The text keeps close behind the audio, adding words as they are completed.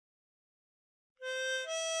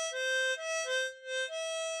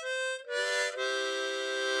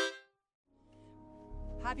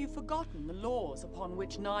Have you forgotten the laws upon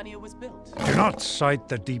which Narnia was built? Do not cite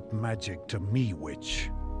the deep magic to me, witch.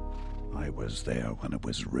 I was there when it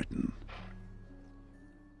was written.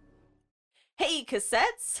 Hey,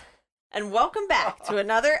 cassettes! And welcome back to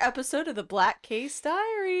another episode of the Black Case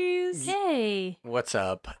Diaries. Hey. What's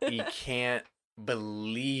up? You can't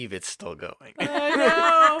believe it's still going.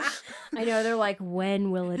 I I know, they're like,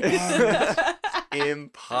 when will it end?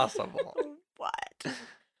 Impossible. What?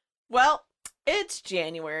 Well, it's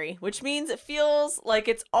January, which means it feels like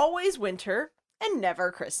it's always winter and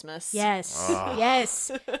never Christmas. Yes. Oh.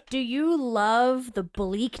 Yes. Do you love the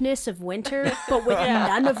bleakness of winter, but with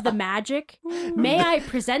none of the magic? May I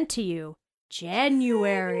present to you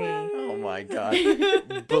January. Oh my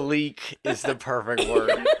god. Bleak is the perfect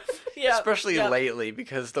word. Yep, Especially yep. lately,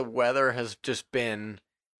 because the weather has just been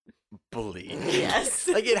bleak. Yes.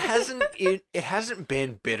 Like it hasn't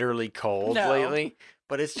been bitterly cold No. lately,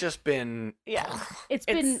 but it's just been It's It's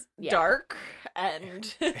been dark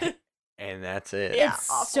and and that's it. Yeah. It's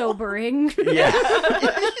awful. sobering. Yeah.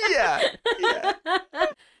 yeah.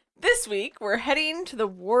 This week, we're heading to the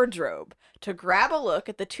wardrobe to grab a look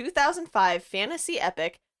at the 2005 fantasy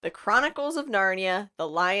epic, The Chronicles of Narnia, The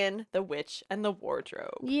Lion, the Witch, and the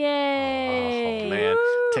Wardrobe. Yay. Oh man,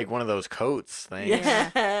 take one of those coats things.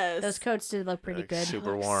 Yes. Those coats did look pretty Like, good.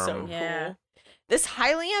 super Looks warm. So cool. Yeah. This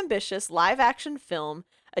highly ambitious live-action film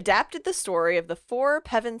adapted the story of the four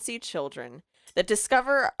Pevensey children that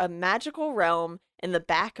discover a magical realm in the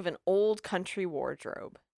back of an old country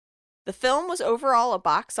wardrobe. The film was overall a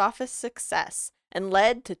box office success and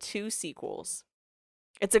led to 2 sequels.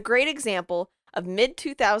 It's a great example of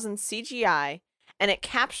mid-2000s CGI, and it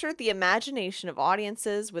captured the imagination of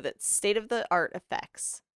audiences with its state-of-the-art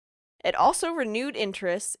effects. It also renewed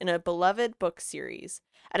interest in a beloved book series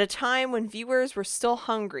at a time when viewers were still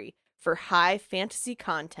hungry for high fantasy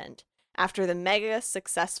content after the mega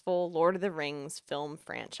successful Lord of the Rings film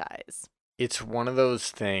franchise. It's one of those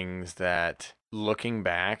things that looking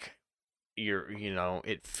back,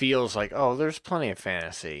 it feels like, oh, there's plenty of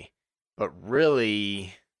fantasy, but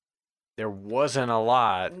really there wasn't a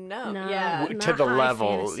lot No, No. yeah. Not to the high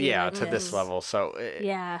level, fantasy like to this this. level. So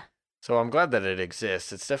Yeah. So I'm glad that it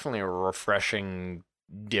exists. It's definitely a refreshing,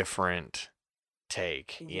 different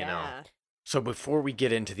take, you know. Yeah. So before we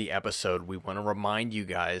get into the episode, we want to remind you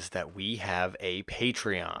guys that we have a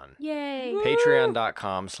Patreon. Yay.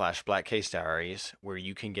 Patreon.com/BlackCaseDiaries, where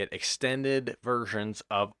you can get extended versions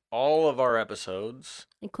of all of our episodes,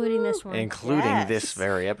 Including this one. including Yes. this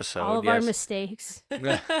very episode. All of our yes. mistakes.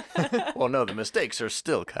 Well, no, the mistakes are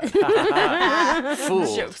still cut.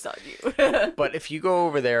 Fooled. Joke's on you. But if you go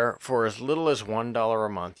over there for as little as $1 a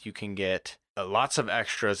month, you can get lots of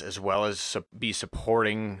extras as well as be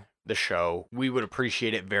supporting the show. We would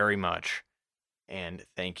appreciate it very much. And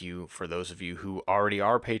thank you for those of you who already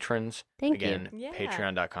are patrons. Thank Again, you. Yeah.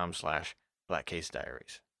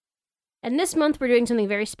 patreon.com/BlackCaseDiaries. And this month we're doing something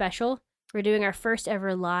very special. We're doing our first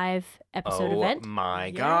ever live episode event. Oh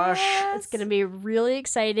my gosh. It's going to be really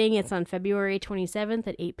exciting. It's on February 27th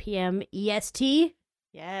at 8 p.m. EST.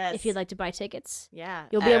 Yes. If you'd like to buy tickets. Yeah.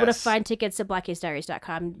 You'll be able to Yes. find tickets at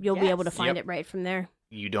blackcasediaries.com. You'll be able to Yes. find Yep. it right from there.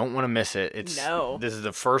 You don't want to miss it. No. This is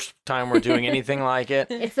the first time we're doing anything like it.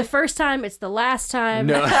 It's the first time. It's the last time.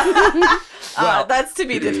 No. Well, that's to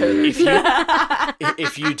be determined.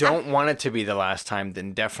 if you don't want it to be the last time,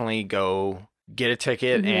 then definitely go get a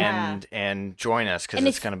ticket Yeah. and join us, because And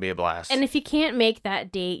it's if- going to be a blast. And if you can't make that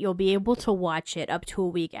date, you'll be able to watch it up to a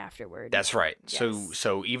week afterward. That's right. Yes.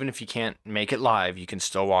 So even if you can't make it live, you can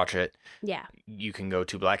still watch it. Yeah. You can go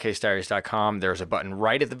to blackcasediaries.com. There's a button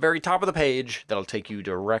right at the very top of the page that'll take you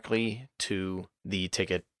directly to the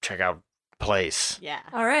ticket checkout place. Yeah.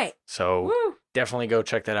 All right. So Woo. definitely go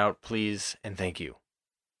check that out, please, and thank you.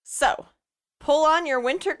 So, pull on your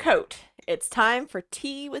winter coat. It's time for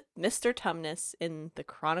tea with Mr. Tumnus in the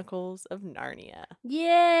Chronicles of Narnia.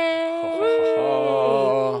 Yay!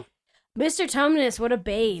 Mr. Tumnus, what a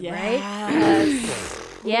babe, right?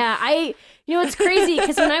 Yes. Yeah, it's crazy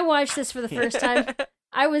because when I watched this for the first time,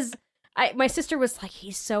 my sister was like,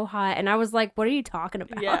 he's so hot. And I was like, what are you talking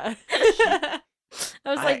about? Yeah. I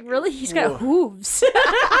was like, really? He's got hooves.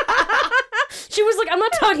 She was like, I'm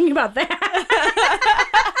not talking about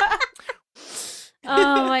that.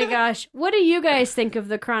 Oh my gosh. What do you guys think of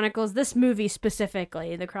the Chronicles, this movie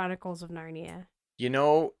specifically, The Chronicles of Narnia? You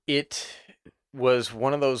know, it was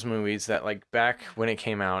one of those movies that, like, back when it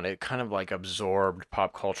came out, it kind of, like, absorbed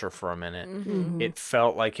pop culture for a minute. Mhm. It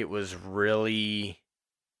felt like it was really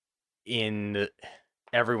in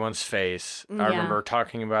everyone's face. I Yeah. remember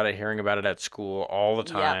talking about it, hearing about it at school all the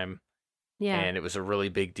Yep. time. Yeah. And it was a really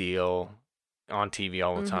big deal on TV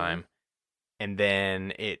all the Mhm. time. and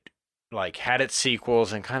then it like had its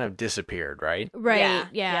sequels and kind of disappeared, right? Right. Yeah.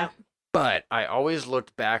 Yep. But I always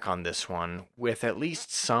looked back on this one with at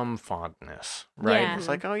least some fondness, right? Yeah. It's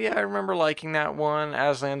like, oh yeah, I remember liking that one.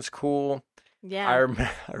 Aslan's cool. Yeah.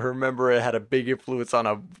 I remember it had a big influence on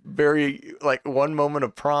a very, like, one moment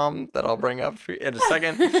of prom that I'll bring up in a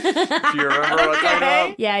second. If you remember what I'm talking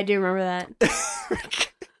about. Yeah, I do remember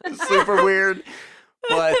that. Super weird.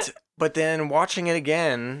 But then watching it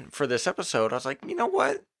again for this episode, I was like, you know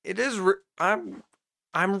what? It is,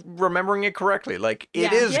 I'm remembering it correctly. Like,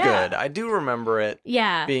 it is good. I do remember it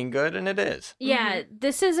being good, and it is. Yeah,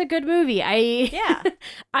 this is a good movie. I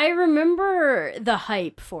remember the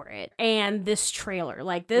hype for it and this trailer.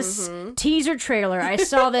 Like, this teaser trailer. I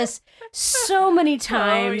saw this so many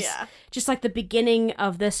times. Oh, yeah. Just like the beginning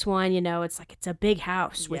of this one, you know, it's like it's a big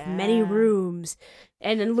house with many rooms.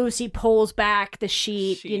 And then Lucy pulls back the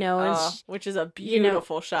sheet, you know. And which is a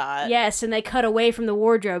beautiful shot. Yes, and they cut away from the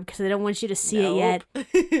wardrobe because they don't want you to see it yet.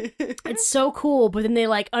 It's so cool, but then they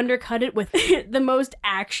like undercut it with the most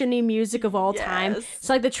action-y music of all time. It's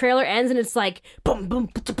like the trailer ends and it's like boom boom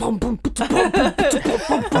boom boom boom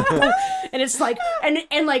and it's like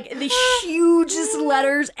and like the hugest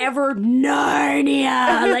letters ever,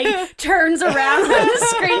 Narnia, like turns around on the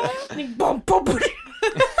screen and boom boom boom.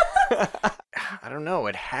 I don't know.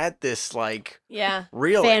 It had this like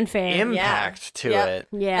real fanfare impact to it.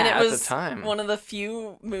 Yeah, and it at was the time. one of the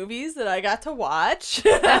few movies that I got to watch.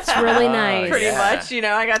 That's really nice. Pretty much, you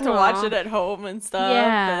know, I got to watch it at home and stuff.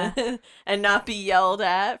 Yeah. And not be yelled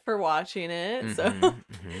at for watching it. So,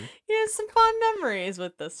 yeah, some fond memories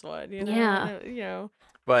with this one. You know? Yeah. You know.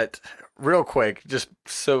 But real quick, just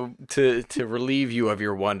so to relieve you of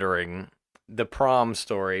your wondering, the prom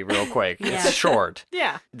story, real quick. It's short.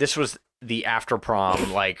 Yeah. This was the after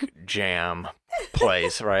prom like jam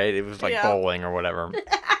place, right? It was like bowling or whatever.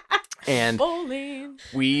 And bowling.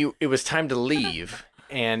 It was time to leave,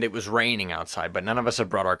 and it was raining outside, but none of us had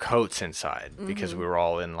brought our coats inside because we were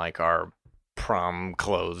all in like our prom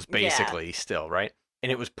clothes basically still, right?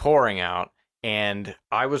 And it was pouring out, and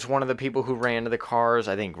I was one of the people who ran to the cars.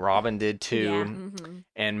 I think Robin did too,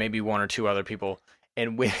 and maybe one or two other people.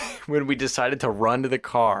 And when we decided to run to the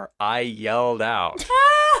car, I yelled out.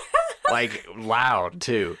 Like, loud,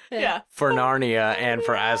 too. Yeah. For Narnia and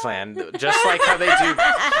for Aslan. Just like how they do.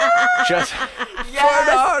 Just for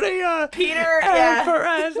Narnia. Peter, and for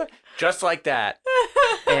Aslan. Just like that.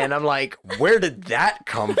 And I'm like, where did that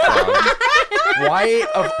come from? Why,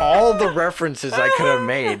 of all the references I could have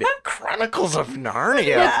made, Chronicles of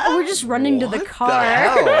Narnia? Like, we're just running to the car. The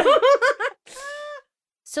hell?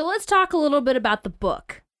 So let's talk a little bit about the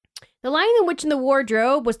book. The Lion, the Witch, and the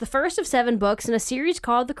Wardrobe was the first of 7 books in a series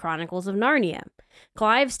called The Chronicles of Narnia.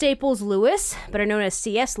 Clive Staples Lewis, better known as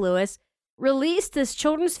C.S. Lewis, released this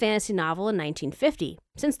children's fantasy novel in 1950.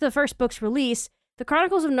 Since the first book's release, The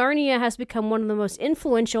Chronicles of Narnia has become one of the most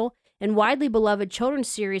influential and widely beloved children's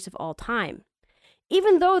series of all time.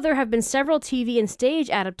 Even though there have been several TV and stage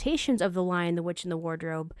adaptations of The Lion, the Witch, and the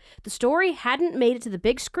Wardrobe, the story hadn't made it to the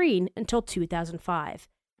big screen until 2005.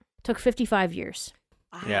 It took 55 years.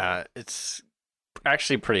 Wow. Yeah, it's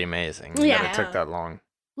actually pretty amazing Yeah. that it took that long.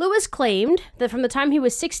 Lewis claimed that from the time he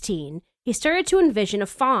was 16, he started to envision a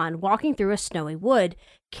fawn walking through a snowy wood,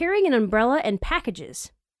 carrying an umbrella and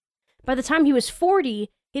packages. By the time he was 40,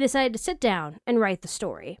 he decided to sit down and write the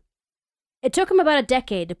story. It took him about a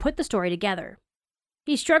decade to put the story together.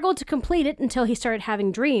 He struggled to complete it until he started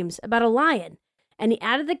having dreams about a lion, and he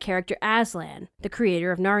added the character Aslan, the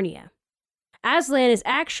creator of Narnia. Aslan is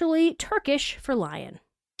actually Turkish for lion.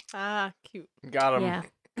 Ah, cute. Got him. Yeah.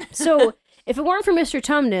 So, if it weren't for Mr.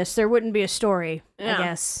 Tumnus, there wouldn't be a story, I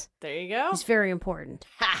guess. There you go. He's very important.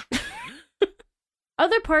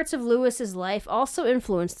 Other parts of Lewis's life also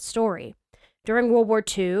influenced the story. During World War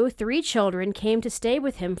II, 3 children came to stay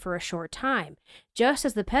with him for a short time, just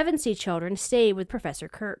as the Pevensey children stayed with Professor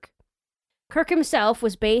Kirk. Kirk himself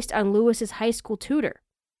was based on Lewis's high school tutor.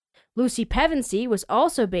 Lucy Pevensey was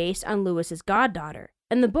also based on Lewis's goddaughter,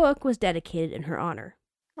 and the book was dedicated in her honor.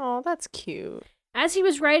 Oh, that's cute. As he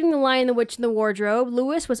was writing The Lion, the Witch, and the Wardrobe,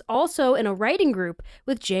 Lewis was also in a writing group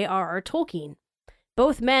with J.R.R. Tolkien.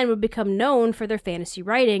 Both men would become known for their fantasy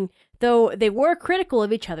writing, though they were critical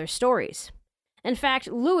of each other's stories. In fact,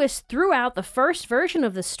 Lewis threw out the first version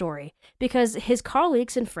of the story because his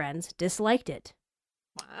colleagues and friends disliked it.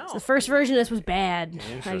 Wow. So the first version of this was bad,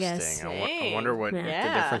 Interesting. I guess. I wonder what the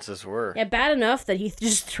differences were. Yeah, bad enough that he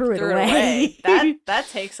just threw it away. away. That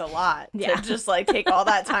takes a lot. Yeah. To just like take all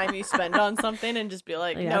that time you spend on something and just be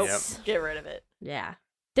like, nope, Yes. get rid of it. Yeah.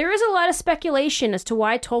 There is a lot of speculation as to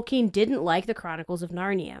why Tolkien didn't like the Chronicles of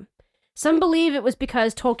Narnia. Some believe it was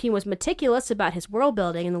because Tolkien was meticulous about his world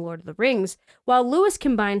building in The Lord of the Rings, while Lewis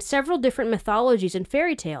combined several different mythologies and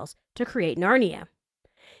fairy tales to create Narnia.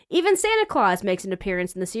 Even Santa Claus makes an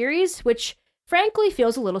appearance in the series, which frankly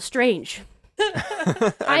feels a little strange.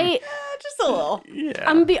 Just a little. Yeah.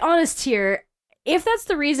 I'm gonna be honest here. If that's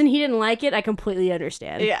the reason he didn't like it, I completely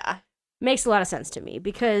understand. Yeah. Makes a lot of sense to me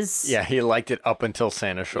because... Yeah, he liked it up until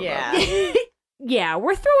Santa showed up. Yeah. Yeah,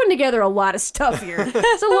 we're throwing together a lot of stuff here.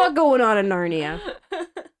 There's a lot going on in Narnia.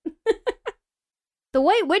 The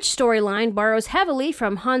White Witch storyline borrows heavily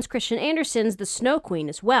from Hans Christian Andersen's The Snow Queen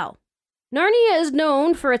as well. Narnia is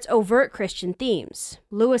known for its overt Christian themes.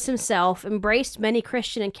 Lewis himself embraced many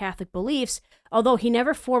Christian and Catholic beliefs, although he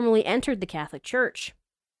never formally entered the Catholic Church.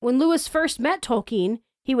 When Lewis first met Tolkien,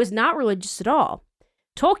 he was not religious at all.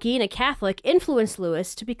 Tolkien, a Catholic, influenced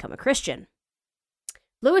Lewis to become a Christian.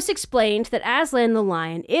 Lewis explained that Aslan the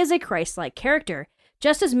Lion is a Christ-like character,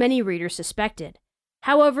 just as many readers suspected.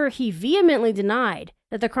 However, he vehemently denied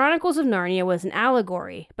that the Chronicles of Narnia was an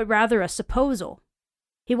allegory, but rather a supposal.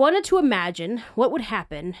 He wanted to imagine what would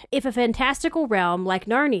happen if a fantastical realm like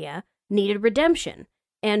Narnia needed redemption,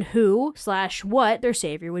 and who/what their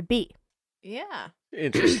savior would be. Yeah.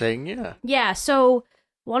 Interesting, yeah. Yeah, so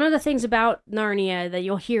one of the things about Narnia that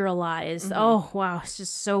you'll hear a lot is, oh, wow, it's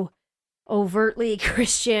just so overtly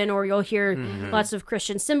Christian, or you'll hear lots of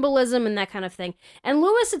Christian symbolism and that kind of thing. And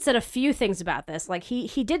Lewis had said a few things about this. Like,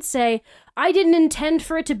 he did say, I didn't intend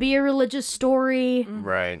for it to be a religious story.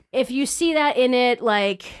 Right. If you see that in it,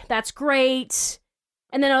 like, that's great.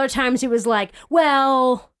 And then other times he was like,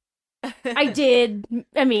 well... I did.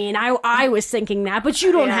 I mean, I was thinking that, but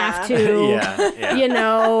you don't have to. Yeah. You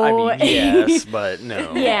know. I mean, yes, but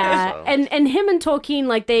no. Yeah, So. and him and Tolkien,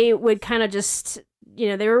 like, they would kind of just, you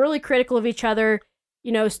know, they were really critical of each other.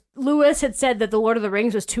 You know, Lewis had said that The Lord of the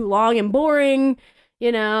Rings was too long and boring,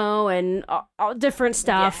 you know, and all different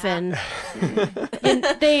stuff, and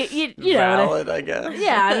they, you know, Valid, I guess.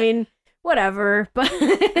 yeah, I mean, whatever, but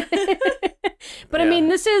I mean,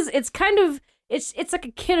 it's kind of. It's like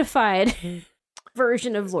a kidified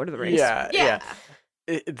version of Lord of the Rings. Yeah.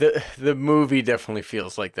 The movie definitely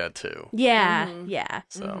feels like that too. Yeah, yeah.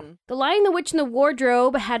 So The Lion, the Witch, and the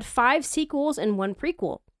Wardrobe had 5 sequels and 1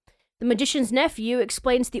 prequel. The Magician's Nephew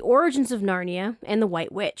explains the origins of Narnia and the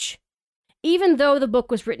White Witch. Even though the book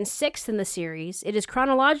was written 6th in the series, it is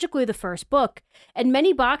chronologically the first book, and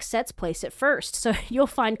many box sets place it first. So you'll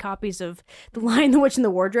find copies of The Lion, the Witch, and the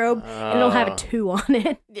Wardrobe, and it'll have a 2 on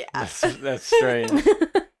it. Yeah. that's strange.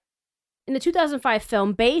 In the 2005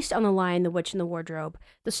 film based on The Lion, the Witch, and the Wardrobe,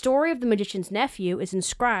 the story of the Magician's Nephew is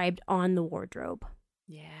inscribed on the wardrobe.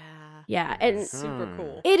 Yeah. Yeah, and Super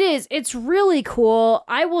cool. it is. It's really cool.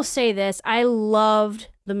 I will say this. I loved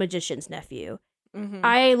The Magician's Nephew.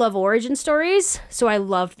 I love origin stories, so I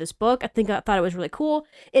loved this book. I thought it was really cool.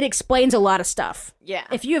 It explains a lot of stuff. Yeah.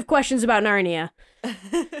 If you have questions about Narnia,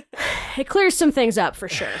 it clears some things up for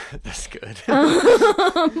sure. That's good.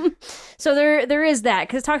 So there is that,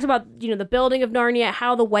 because it talks about, you know, the building of Narnia,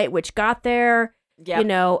 how the White Witch got there. Yep. You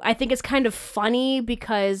know, I think it's kind of funny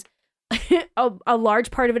because a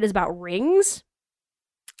large part of it is about rings.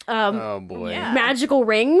 Oh boy. Yeah. Magical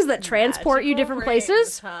rings that transport you different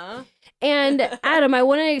places. Huh? And Adam, I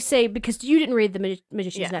want to say, because you didn't read The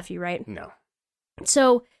Magician's Nephew, right? No.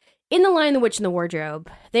 So, in The Lion, the Witch, and the Wardrobe,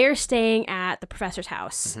 they're staying at the professor's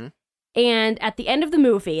house. And at the end of the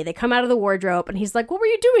movie, they come out of the wardrobe, and he's like, what were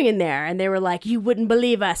you doing in there? And they were like, you wouldn't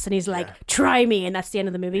believe us. And he's like, try me. And that's the end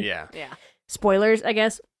of the movie. Yeah. Yeah. Spoilers, I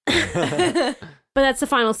guess. But that's the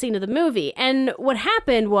final scene of the movie. And what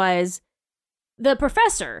happened was the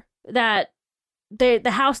professor that the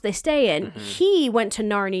house they stay in, he went to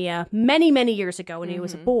Narnia many, many years ago when he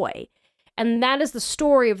was a boy. And that is the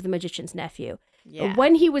story of the Magician's Nephew. Yeah.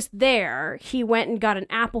 When he was there, he went and got an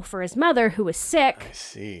apple for his mother who was sick. I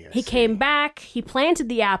see. He came back, he planted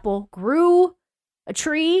the apple, grew a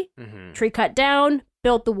tree, tree cut down,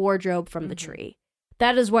 built the wardrobe from the tree.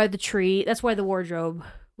 That's why the wardrobe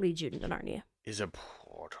leads you into Narnia. Is a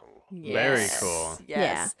portal. Yes. Very cool. Yes.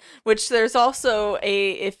 Yeah. Which there's also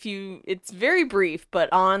it's very brief, but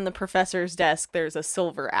on the professor's desk, there's a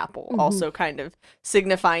silver apple, also kind of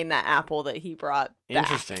signifying that apple that he brought back.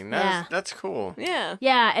 Interesting. Yeah. That's cool. Yeah.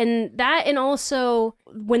 Yeah, and also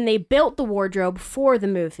when they built the wardrobe for the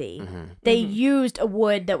movie, they used a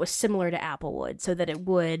wood that was similar to apple wood so that it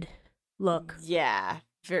would look. Yeah.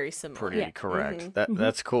 Very similar. Pretty correct.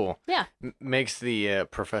 That's cool. Yeah. Makes the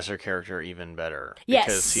professor character even better. Yes.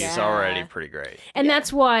 Because he's Yeah. already pretty great. And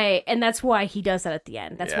that's why he does that at the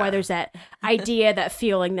end. That's why there's that idea, that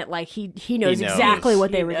feeling that like he knows knows. exactly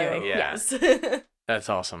what they You were know. doing. Yeah. Yes. That's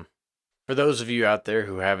awesome. For those of you out there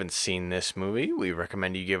who haven't seen this movie, we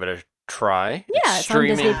recommend you give it a try. Yeah, it's on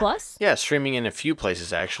Disney Plus. Yeah, streaming in a few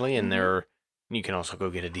places actually, and you can also go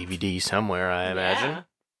get a DVD somewhere, I imagine.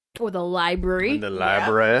 Or the library. In the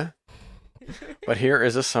library. But here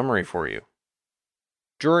is a summary for you.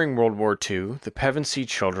 During World War II, the Pevensey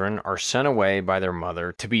children are sent away by their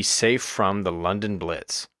mother to be safe from the London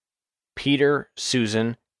Blitz. Peter,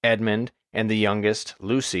 Susan, Edmund, and the youngest,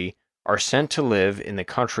 Lucy, are sent to live in the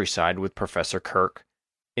countryside with Professor Kirk.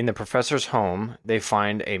 In the professor's home, they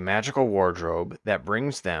find a magical wardrobe that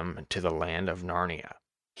brings them to the land of Narnia.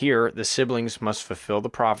 Here, the siblings must fulfill the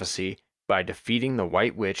prophecy by defeating the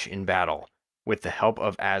White Witch in battle, with the help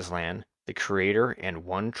of Aslan, the creator and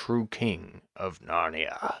one true king of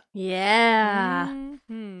Narnia. Yeah.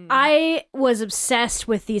 Mm-hmm. I was obsessed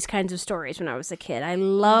with these kinds of stories when I was a kid. I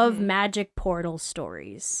love magic portal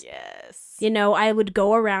stories. Yes. You know, I would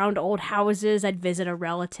go around old houses. I'd visit a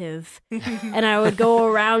relative, and I would go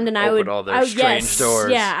around and I Open would all their strange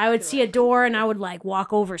doors. Yeah, I would see a door and I would like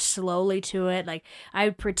walk over slowly to it. Like I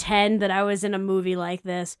would pretend that I was in a movie like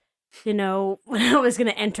this. You know, when I was going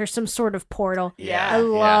to enter some sort of portal. Yeah. I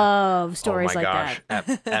love stories like that.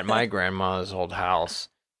 that. At my grandma's old house,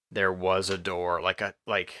 there was a door, like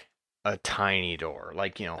a tiny door,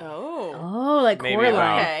 like, you know. Oh. Like Maybe Coraline.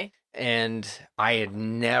 about- Okay. And I had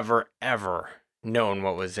never, ever known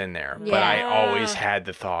what was in there. But Yeah. I always had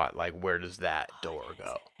the thought, like, where does that door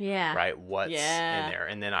go? Yeah. Right? What's Yeah. in there?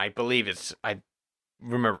 And then I believe I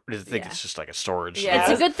think it's just like a storage. Yeah.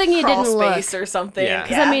 It's a good thing you Crawl didn't look. space or something. Yeah.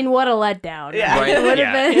 Because, I mean, what a letdown. Yeah. Right? It would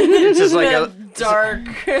Yeah. have been. It's just like The a dark.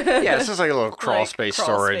 Yeah, it's just like a little crawl Like, space crawl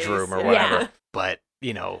storage space, room or yeah. whatever. Yeah. But,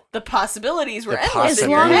 you know, The possibilities were The endless. As in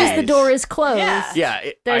long your as head. the door is closed, Yeah.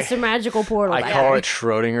 there's a magical portal. I back call there. it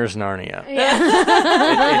Schrodinger's Narnia.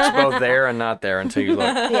 Yeah. It's both there and not there until you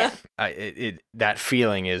look. Yeah. That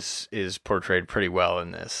feeling is portrayed pretty well in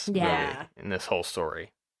this Yeah. movie, in this whole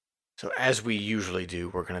story. So as we usually do,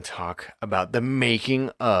 we're going to talk about the making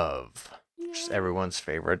of, which is everyone's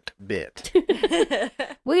favorite bit.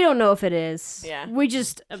 We don't know if it is. Yeah. We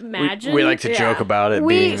just imagine. We like to joke about it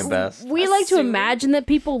being the best. We like to Assume. imagine that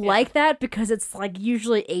people like that because it's like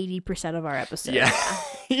usually 80% of our episodes. Yeah.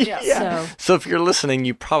 Yeah. So if you're listening,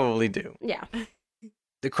 you probably do. Yeah.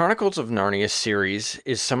 The Chronicles of Narnia series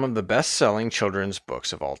is some of the best-selling children's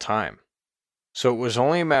books of all time. So it was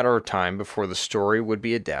only a matter of time before the story would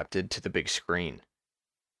be adapted to the big screen.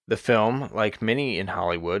 The film, like many in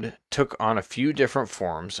Hollywood, took on a few different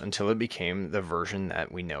forms until it became the version that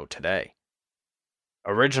we know today.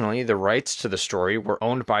 Originally, the rights to the story were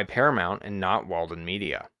owned by Paramount and not Walden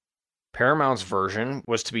Media. Paramount's version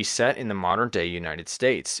was to be set in the modern-day United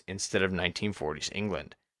States instead of 1940s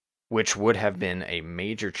England, which would have been a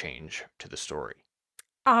major change to the story.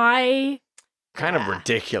 Kind of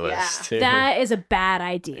ridiculous, too. That is a bad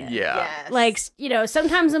idea. Yeah. Yes. Like, you know,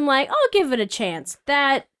 sometimes I'm like, I'll give it a chance.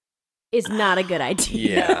 That is not a good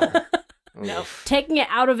idea. Yeah. No. Oof. Taking it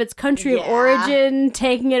out of its country of Yeah. origin,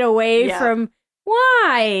 taking it away Yeah. from.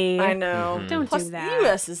 Why? I know. Mhm. Don't Plus, do the that.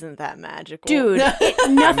 U.S. isn't that magical. Dude, nothing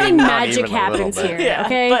I mean, not magic even a little happens bit. here, Yeah,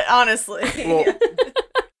 okay? but honestly. Well,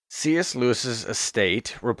 C.S. Lewis's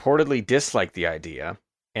estate reportedly disliked the idea,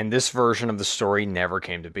 and this version of the story never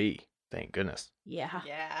came to be. Thank goodness. yeah.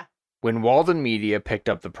 yeah. When Walden Media picked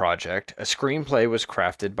up the project, a screenplay was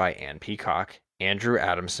crafted by Anne Peacock, Andrew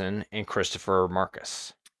Adamson, and Christopher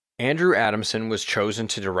Marcus. Andrew Adamson was chosen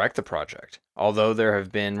to direct the project, although there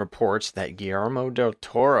have been reports that Guillermo del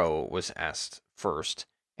Toro was asked first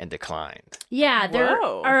and declined. Yeah, there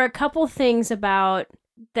Whoa. are a couple things about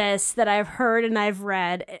this that I've heard and I've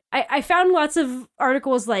read. I found lots of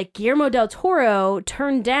articles like Guillermo del Toro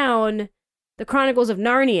turned down the Chronicles of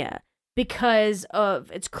Narnia because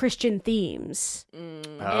of its Christian themes.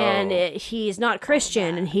 Mm. And Oh. he's not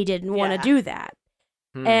Christian and he didn't want to Yeah. do that.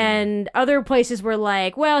 Hmm. And other places were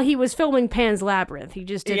like, well, he was filming Pan's Labyrinth. He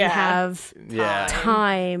just didn't Yeah. have Yeah.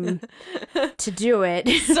 time to do it.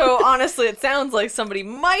 So honestly, it sounds like somebody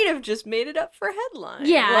might have just made it up for headline.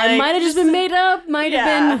 Yeah, Like, it might have just been made up, might Yeah.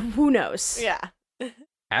 have been, who knows. Yeah.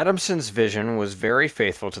 Adamson's vision was very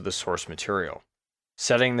faithful to the source material,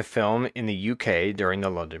 setting the film in the UK during the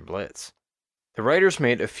London Blitz. The writers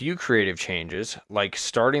made a few creative changes, like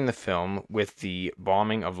starting the film with the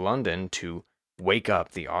bombing of London to wake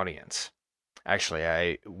up the audience.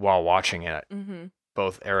 Actually, while watching it, Mm-hmm.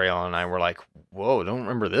 both Ariel and I were like, whoa, don't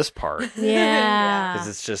remember this part. Yeah. Because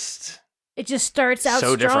it's just, it just starts out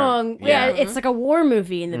So strong. different. Yeah. It's like a war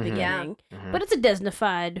movie in the Mhm. beginning, Mhm. but it's a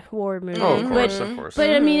Disney-fied war movie. Oh, of course, but, of course. But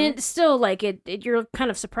I mean, it's still like you're kind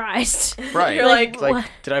of surprised. Right. You're like, It's like, what?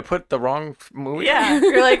 did I put the wrong movie? Yeah.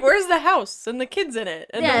 You're like, where's the house and the kids in it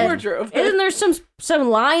and Yeah. the wardrobe? Isn't there some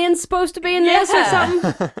lions supposed to be in this or Yeah.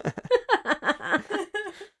 something?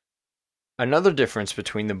 Another difference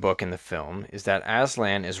between the book and the film is that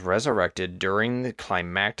Aslan is resurrected during the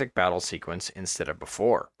climactic battle sequence instead of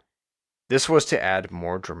before. This was to add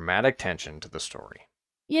more dramatic tension to the story.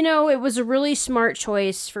 You know, it was a really smart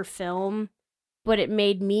choice for film, but it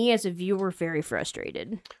made me as a viewer very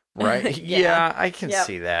frustrated. Right? Yeah. Yeah, I can Yep.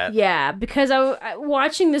 see that. Yeah, because I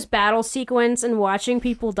watching this battle sequence and watching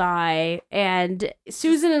people die, and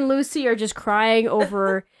Susan and Lucy are just crying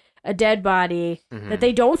over a dead body Mhm. that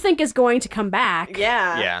they don't think is going to come back.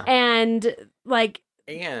 Yeah. Yeah. And like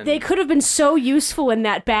And they could have been so useful in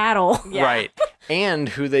that battle. Yeah. right. And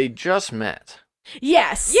who they just met.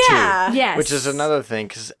 Yes. Yeah. Yes. Which is another thing,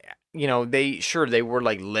 because they were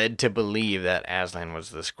like led to believe that Aslan was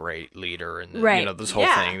this great leader, and Right. this whole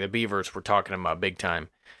Yeah. thing. The Beavers were talking about big time,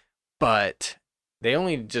 but they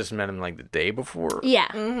only just met him like the day before, Yeah.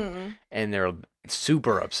 Mm-hmm. and they're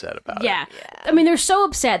super upset about Yeah. it. Yeah. I mean, they're so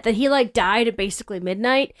upset that he like died at basically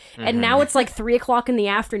midnight, and Mhm. now it's like 3:00 in the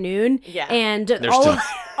afternoon, Yeah. and They're all still- of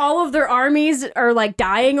all of their armies are like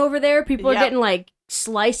dying over there. People are Yep. getting like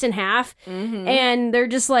sliced in half, Mm-hmm. and they're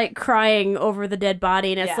just like crying over the dead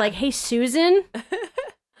body. And it's Yeah. like, hey, Susan,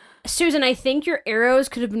 Susan, I think your arrows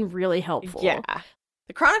could have been really helpful. Yeah.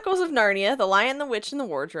 The Chronicles of Narnia, The Lion, the Witch, and the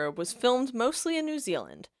Wardrobe was filmed mostly in New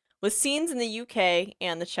Zealand, with scenes in the UK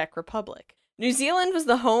and the Czech Republic. New Zealand was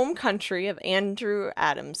the home country of Andrew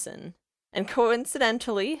Adamson, and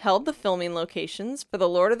coincidentally held the filming locations for the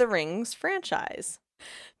Lord of the Rings franchise.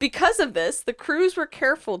 Because of this, the crews were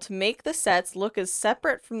careful to make the sets look as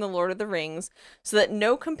separate from the Lord of the Rings so that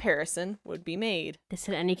no comparison would be made. They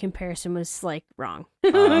said any comparison was like wrong,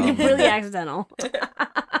 Um. completely accidental.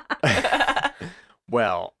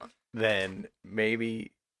 Well, then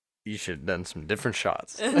maybe you should have done some different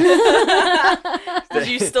shots. Did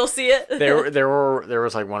you still see it? There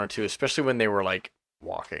was like one or two, especially when they were like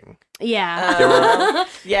walking. Yeah. There were-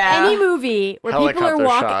 Yeah. Any movie where people are Helicopter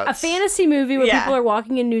walking, a shots. fantasy movie where Yeah. people are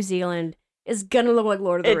walking in New Zealand is gonna look like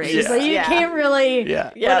Lord of the It Rings. just- Like, you yeah. can't really. Yeah.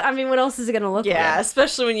 Yeah. I mean, what else is it gonna look Yeah, like?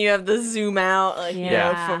 especially when you have the zoom out, like, you know,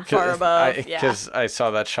 Yeah. from far above. Yeah. Because I saw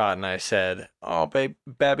that shot and I said, "Oh, babe,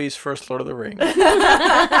 Babby's first Lord of the Rings."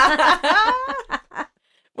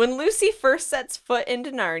 When Lucy first sets foot into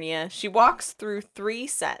Narnia, she walks through 3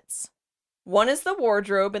 sets. One is the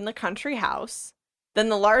wardrobe in the country house, then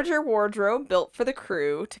the larger wardrobe built for the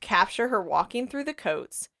crew to capture her walking through the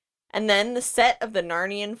coats, and then the set of the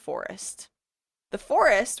Narnian forest. The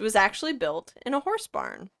forest was actually built in a horse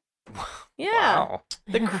barn. Yeah. Wow.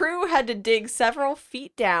 The crew had to dig several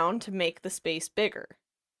feet down to make the space bigger.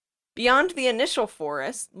 Beyond the initial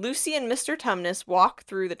forest, Lucy and Mr. Tumnus walk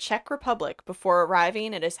through the Czech Republic before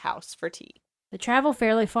arriving at his house for tea. They travel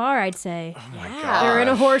fairly far, I'd say. Oh my Yeah. god. They're in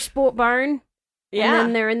a horse barn, and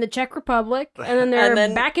then they're in the Czech Republic, and then they're And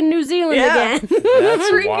then- back in New Zealand Yeah. again. That's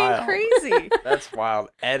freaking wild. crazy. That's wild.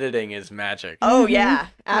 Editing is magic. Oh, Mhm. yeah,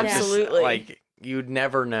 Just, absolutely. like you'd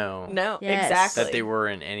never know No, Yes. exactly. that they were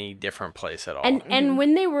in any different place at all. And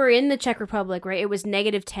when they were in the Czech Republic, right, it was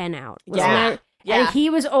 -10 out. wasn't Yeah. it? Yeah. And he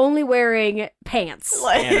was only wearing pants.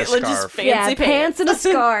 Like, And a just scarf. fancy yeah, pants and a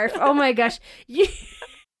scarf. Oh my gosh.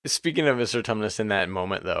 Speaking of Mr. Tumnus in that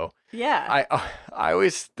moment, though, Yeah. I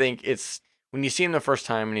always think it's when you see him the first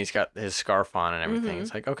time and he's got his scarf on and everything. Mhm.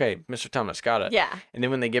 It's like, okay, Mr. Tumnus, got it. Yeah. And then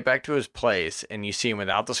when they get back to his place and you see him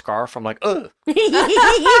without the scarf, I'm like, ugh.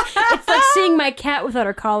 It's like seeing my cat without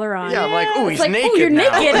her collar on. Yeah, I'm like, oh, It's he's like, naked oh, you're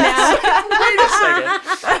now. naked now. Wait a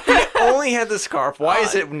second. He only had the scarf. Why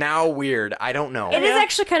is it now weird? I don't know. It is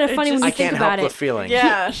actually kind of It funny when just- you I think can't about help it. the feeling.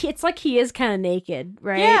 Yeah. It's like he is kind of naked,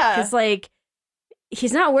 right? Yeah. Because like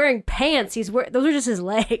he's not wearing pants. Those are just his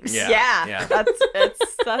legs. Yeah. Yeah. yeah.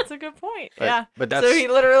 That's a good point. But- yeah. but so that's- he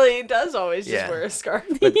literally does always just Yeah. wear a scarf.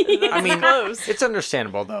 But, That's I his mean, clothes. it's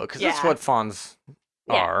understandable, though, because that's Yeah. what fawns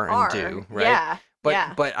are and do, right? Yeah. But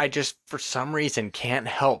yeah. but I just for some reason can't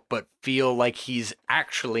help but feel like he's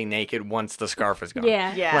actually naked once the scarf is gone.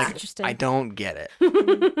 Yeah. Yeah. Like, Interesting. I don't get it.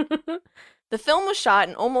 The film was shot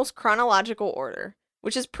in almost chronological order,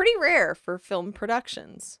 which is pretty rare for film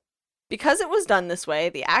productions. Because it was done this way,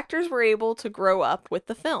 the actors were able to grow up with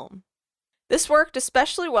the film. This worked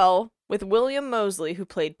especially well with William Moseley, who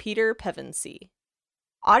played Peter Pevensey.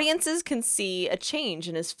 Audiences can see a change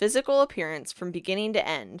in his physical appearance from beginning to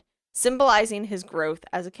end, symbolizing his growth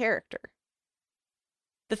as a character.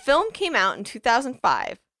 The film came out in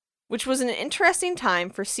 2005, which was an interesting time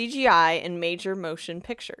for CGI and major motion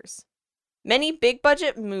pictures. Many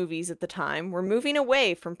big-budget movies at the time were moving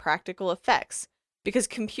away from practical effects because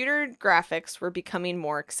computer graphics were becoming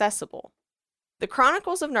more accessible. The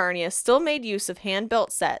Chronicles of Narnia still made use of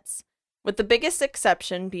hand-built sets, with the biggest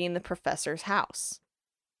exception being the professor's house.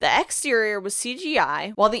 The exterior was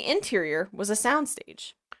CGI, while the interior was a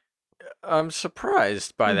soundstage. I'm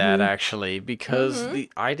surprised by that, actually, because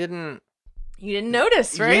I didn't... You didn't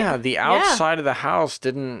notice, right? Yeah, the outside of the house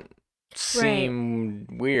didn't seem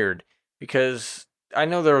weird, because I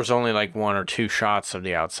know there was only like 1 or 2 shots of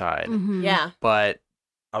the outside, Yeah. but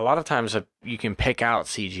a lot of times you can pick out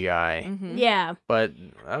CGI, Yeah. but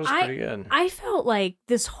that was pretty good. I felt like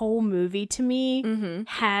this whole movie to me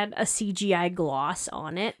had a CGI gloss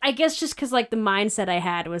on it. I guess just because like the mindset I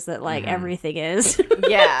had was that like everything is.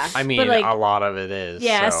 Yeah. I mean, But, like, a lot of it is.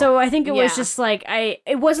 Yeah, so so I think it was Yeah. just like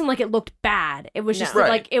it wasn't like it looked bad. It was just No. that,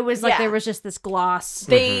 like it was like Yeah. there was just this gloss.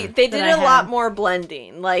 They did That I a lot had. more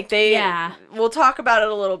blending. Like we'll talk about it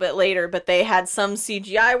a little bit later, but they had some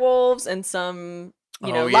CGI wolves and some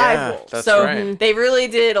live wolves. That's so right. they really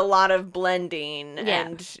did a lot of blending Yeah.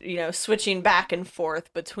 and switching back and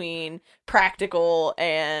forth between practical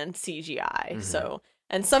and CGI. So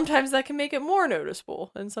and sometimes that can make it more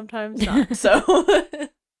noticeable and sometimes not. So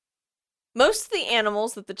most of the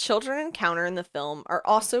animals that the children encounter in the film are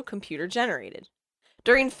also computer generated.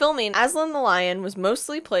 During filming, Aslan the lion was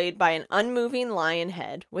mostly played by an unmoving lion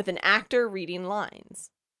head with an actor reading lines.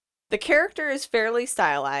 The character is fairly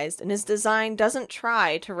stylized, and his design doesn't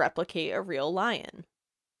try to replicate a real lion.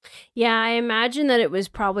 Yeah, I imagine that it was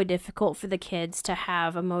probably difficult for the kids to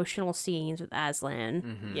have emotional scenes with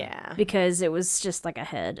Aslan Yeah. because it was just like a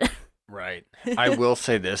head. Right. I will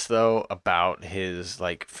say this though about his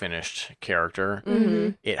like finished character.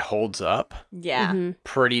 It holds up Yeah.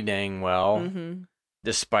 pretty dang well,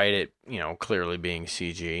 despite it, clearly being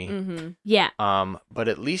CG. Yeah. But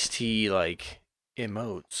at least he like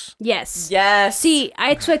emotes. Yes. Yes. See,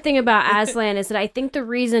 that's the thing about Aslan is that I think the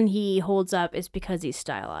reason he holds up is because he's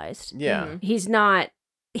stylized. Yeah. He's not.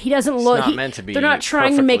 He doesn't It's look. not meant to be. They're not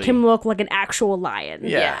trying to make perfectly- him look like an actual lion.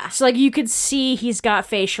 Yeah. So like you could see he's got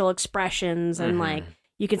facial expressions and like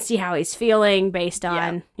you can see how he's feeling based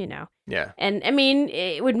on Yeah. And I mean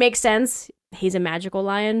it would make sense. He's a magical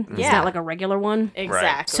lion. He's Yeah. not like a regular one.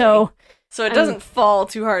 Exactly. So it doesn't fall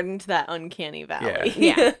too hard into that uncanny valley.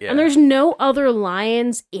 yeah. Yeah. And there's no other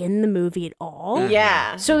lions in the movie at all.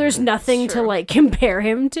 Yeah. So there's nothing to True. like compare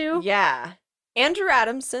him to. Yeah. Andrew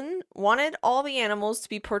Adamson wanted all the animals to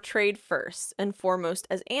be portrayed first and foremost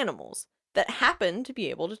as animals that happen to be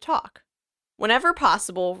able to talk. Whenever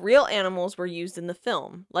possible, real animals were used in the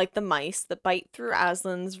film, like the mice that bite through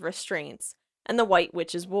Aslan's restraints and the White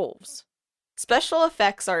Witch's wolves. Special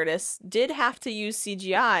effects artists did have to use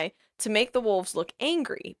CGI to make the wolves look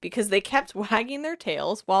angry because they kept wagging their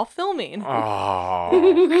tails while filming. Oh,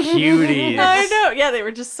 cuties. I know. Yeah, they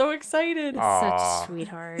were just so excited. Aw. Such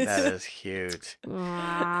sweetheart. That is cute.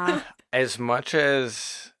 Aw. As much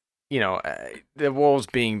as, the wolves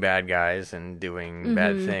being bad guys and doing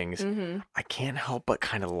bad things, I can't help but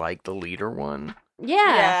kind of like the leader one.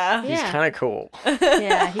 Yeah. He's kind of cool.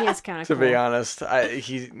 Yeah, he is kind of To cool. be honest, I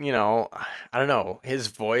don't know. His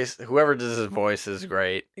voice, whoever does his voice is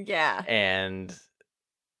great. Yeah. And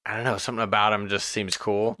I don't know, something about him just seems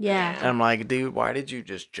cool. Yeah. And I'm like, dude, why did you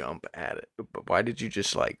just jump at it? Why did you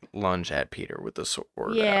just like lunge at Peter with the sword?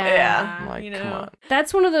 Yeah. Yeah. I'm like, come on.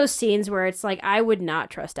 That's one of those scenes where it's like I would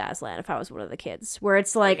not trust Aslan if I was one of the kids. Where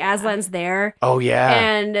it's like Aslan's there Oh yeah.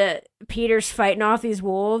 and Peter's fighting off these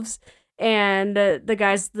wolves. And the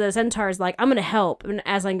centaur's like, I'm gonna help. And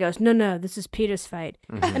Aslan goes, no, this is Peter's fight.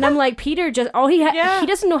 And I'm like, Peter just, he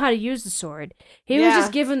doesn't know how to use the sword. He was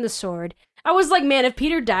just given the sword. I was like, man, if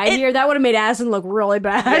Peter died here, that would have made Aslan look really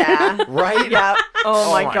bad. Yeah. Right? Yeah.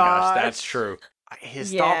 Oh, my gosh, gosh. that's true.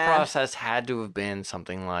 His thought process had to have been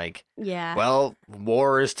something like, Yeah. well,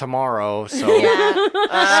 war is tomorrow, so Yeah.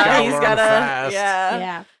 Gotta He's learn gotta. fast. Yeah.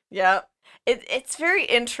 Yeah. Yep. It's very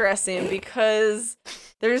interesting because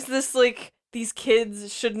there's this like these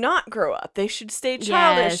kids should not grow up. They should stay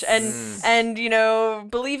childish Yes.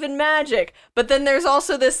 and believe in magic. But then there's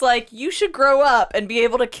also this like you should grow up and be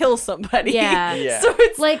able to kill somebody. Yeah. Yeah. So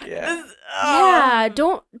it's Like, this, yeah,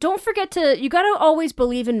 don't forget to, you gotta always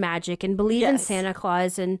believe in magic and believe in Yes. Santa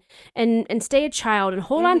Claus and stay a child and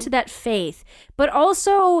hold on to that faith, but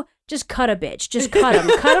also just cut a bitch, just cut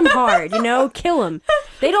him hard, kill him.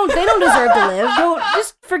 They don't deserve to live. Don't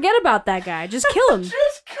just forget about that guy. Just kill him.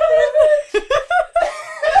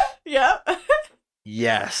 Yep.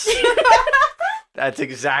 yes. That's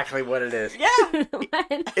exactly what it is.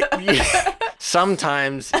 Yeah.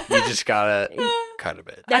 sometimes you just gotta cut a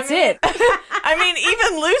bit. That's it. I mean,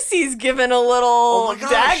 even Lucy's given a little my gosh.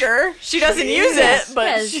 dagger. She doesn't use it, but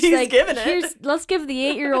Yeah, she's like, given it. Let's give the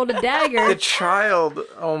 8-year-old a dagger. The child.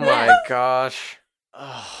 Oh my gosh.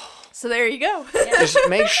 Oh. So there you go. Just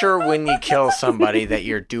make sure when you kill somebody that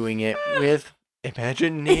you're doing it with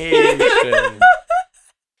imagination.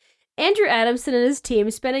 Andrew Adamson and his team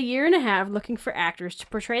spent 1.5 years looking for actors to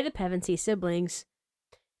portray the Pevensey siblings.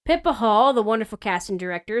 Pippa Hall, the wonderful casting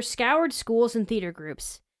director, scoured schools and theater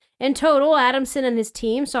groups. In total, Adamson and his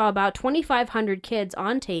team saw about 2,500 kids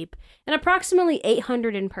on tape and approximately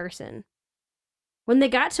 800 in person. When they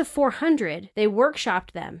got to 400, they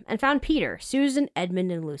workshopped them and found Peter, Susan,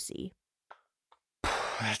 Edmund, and Lucy.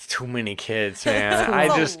 That's too many kids, man. That's I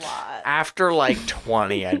a just, lot. after like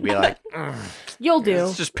 20, I'd be like, You'll do.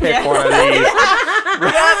 let's just pick one of these.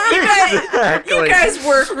 You guys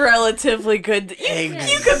work relatively good.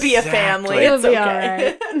 You could be a family. You'll It's be okay. all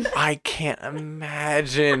right. I can't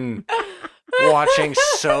imagine watching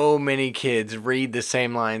so many kids read the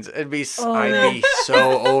same lines. I'd be so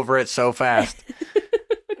over it so fast.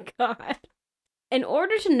 God. In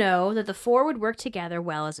order to know that the four would work together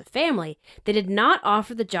well as a family, they did not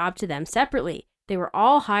offer the job to them separately. They were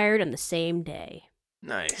all hired on the same day.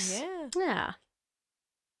 Nice. Yeah. Yeah.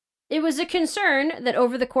 It was a concern that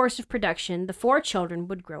over the course of production, the 4 children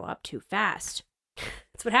would grow up too fast.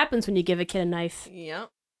 That's what happens when you give a kid a knife. Yep.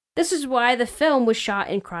 This is why the film was shot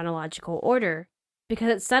in chronological order, because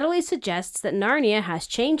it subtly suggests that Narnia has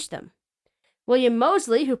changed them. William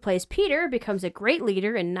Moseley, who plays Peter, becomes a great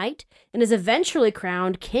leader and knight and is eventually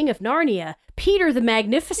crowned King of Narnia, Peter the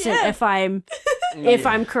Magnificent, Yeah. if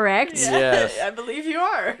I'm correct. Yes. I believe you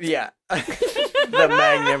are. Yeah. The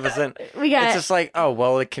Magnificent. We got It's just like, oh,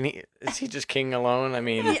 well, is he just king alone? I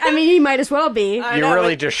mean, he might as well be. I you know,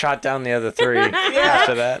 really but- just shot down the other 3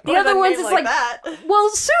 after that. The With other a ones name is like, that. well,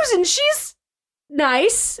 Susan, she's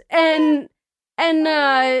nice, and Edmund,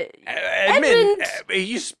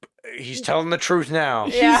 he's telling the truth now.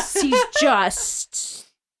 Yeah. he's just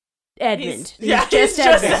Edmund. He's just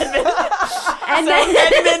Edmund. And So then-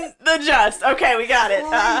 Edmund the Just. Okay, we got it.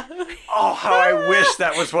 Oh, how I wish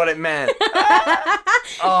that was what it meant.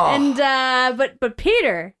 Oh, And but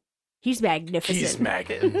Peter, he's magnificent. he's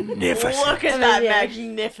magnificent. Look at that Yeah.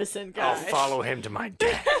 magnificent guy. I'll follow him to my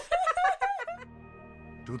death.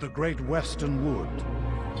 To the great western wood,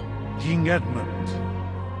 King Edmund,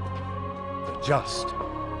 the just.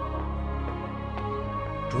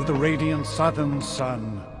 To the radiant southern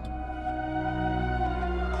sun,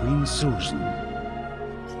 Queen Susan,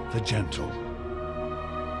 the gentle.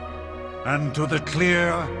 And to the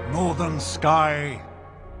clear northern sky,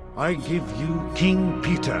 I give you King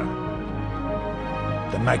Peter,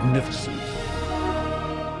 the magnificent.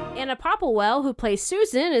 Anna Popplewell, who plays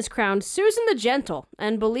Susan, is crowned Susan the Gentle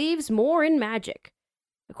and believes more in magic.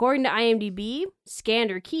 According to IMDb,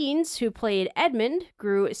 Skander Keynes, who played Edmund,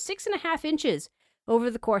 grew 6.5 inches over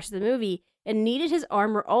the course of the movie and needed his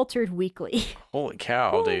armor altered weekly. Holy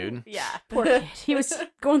cow, dude. Yeah. Poor kid. He was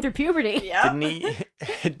going through puberty. Yeah.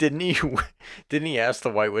 Didn't he ask the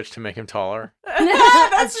White Witch to make him taller?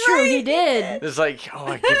 That's true, he did. It's like, oh,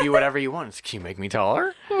 I give you whatever you want. Can you make me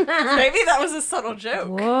taller? Maybe that was a subtle joke.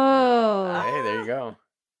 Whoa. Hey, there you go.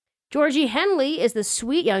 Georgie Henley is the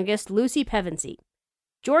sweet youngest Lucy Pevensey.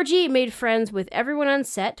 Georgie made friends with everyone on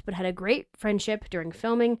set, but had a great friendship during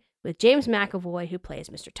filming with James McAvoy, who plays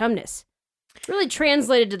Mr. Tumnus. Really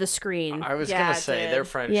translated to the screen. I was Yeah, gonna it say did. their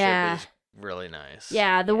friendship Yeah. is really nice.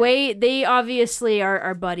 Yeah, the way they obviously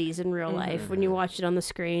are buddies in real life when you watch it on the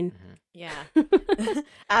screen. Yeah.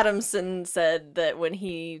 Adamson said that when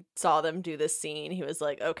he saw them do this scene, he was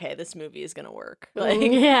like, okay, this movie is going to work. Like,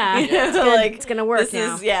 Yeah, you know, it's gonna, like, it's gonna work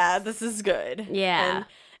this now. this is good. Yeah.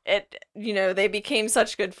 And they became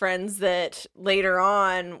such good friends that later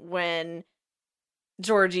on when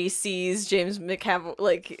Georgie sees James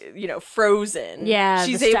McAvoy, frozen. Yeah,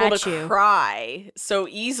 she's the able statue. to cry so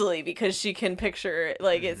easily because she can picture it,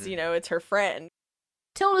 like it's her friend.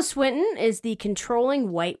 Tilda Swinton is the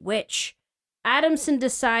controlling White Witch. Adamson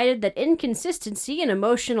decided that inconsistency and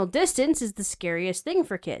emotional distance is the scariest thing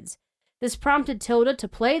for kids. This prompted Tilda to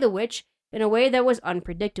play the witch in a way that was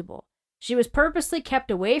unpredictable. She was purposely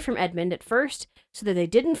kept away from Edmund at first so that they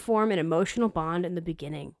didn't form an emotional bond in the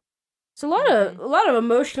beginning. So a lot of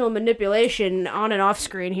emotional manipulation on and off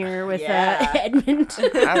screen here with Yeah. Edmund.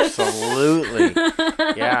 Absolutely.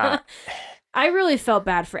 Yeah. I really felt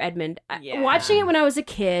bad for Edmund. Yeah. Watching it when I was a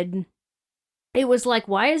kid, it was like,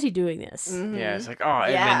 why is he doing this? Mhm. Yeah, it's like, oh,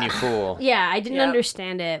 Edmund, Yeah. you fool. Yeah, I didn't Yep.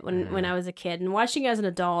 understand it when I was a kid. And watching it as an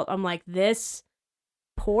adult, I'm like, this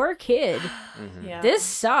poor kid. Yeah. This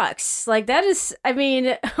sucks. Like, that is, I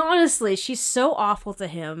mean, honestly, she's so awful to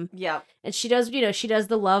him. Yep. And she does, she does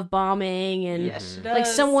the love bombing, and Yes, she does. like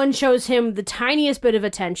someone shows him the tiniest bit of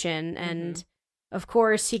attention, and of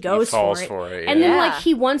course he goes falls for it. yeah. And then like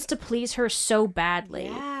he wants to please her so badly.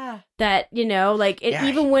 Yeah. That,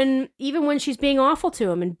 even when she's being awful to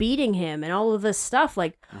him and beating him and all of this stuff,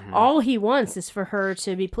 like all he wants is for her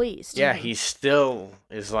to be pleased. Yeah, he still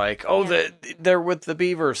is like, they're with the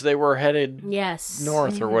beavers. They were headed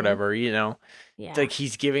north or whatever, Yeah. Like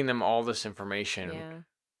he's giving them all this information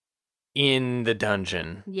in the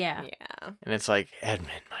dungeon. Yeah. Yeah. And it's like,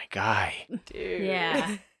 Edmund, my guy. Dude.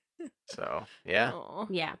 Yeah. So, yeah. Aw.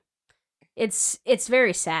 Yeah. It's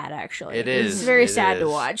very sad, actually. It is. It's very It sad to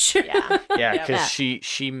is. watch. Yeah. Yeah, because Yeah.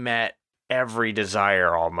 she met every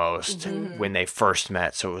desire almost when they first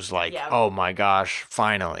met. So it was like, oh my gosh,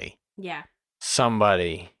 finally. Yeah.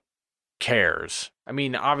 Somebody cares. I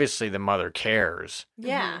mean, obviously the mother cares,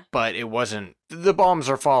 Yeah. but it wasn't, the bombs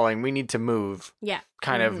are falling, we need to move Yeah.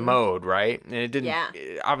 kind of mode, right? And it didn't, Yeah.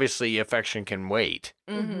 obviously affection can wait.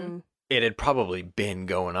 Mm-hmm. It had probably been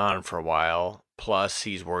going on for a while. Plus,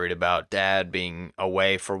 he's worried about dad being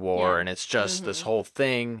away for war, and it's just this whole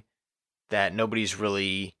thing that nobody's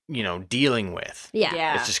really, dealing with. Yeah.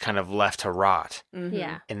 Yeah. It's just kind of left to rot. Mm-hmm.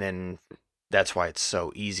 Yeah. And then that's why it's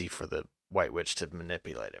so easy for the White Witch to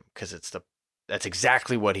manipulate him, because that's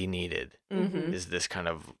exactly what he needed, Mm-hmm. is this kind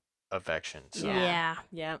of affection. So. Yeah.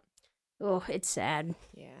 Yeah. Oh, it's sad.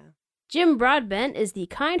 Yeah. Jim Broadbent is the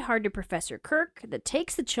kind-hearted Professor Kirk that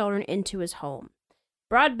takes the children into his home.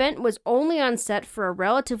 Broadbent was only on set for a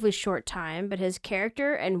relatively short time, but his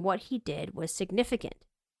character and what he did was significant.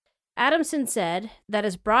 Adamson said that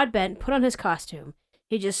as Broadbent put on his costume,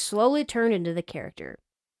 he just slowly turned into the character.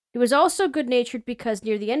 He was also good-natured because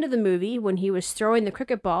near the end of the movie, when he was throwing the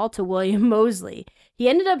cricket ball to William Moseley, he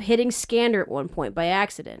ended up hitting Skander at one point by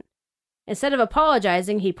accident. Instead of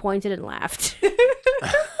apologizing, he pointed and laughed.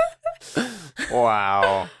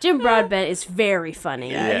 Wow. Jim Broadbent is very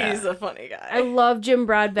funny. Yeah, he's a funny guy. I love Jim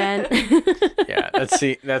Broadbent. Yeah,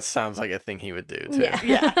 that sounds like a thing he would do, too.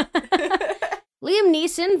 Yeah. Liam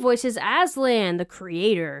Neeson voices Aslan, the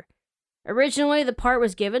creator. Originally, the part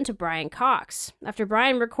was given to Brian Cox. After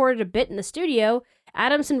Brian recorded a bit in the studio,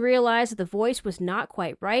 Adamson realized that the voice was not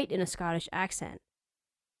quite right in a Scottish accent.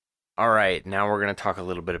 All right, now we're going to talk a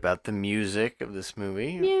little bit about the music of this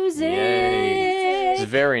movie. Music! Yay. It's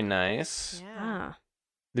very nice. Yeah. Ah.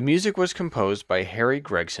 The music was composed by Harry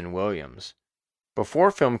Gregson Williams.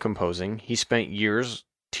 Before film composing, he spent years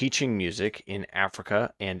teaching music in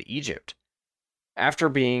Africa and Egypt. After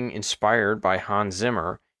being inspired by Hans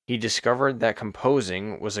Zimmer, he discovered that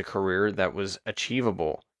composing was a career that was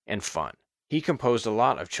achievable and fun. He composed a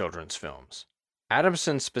lot of children's films.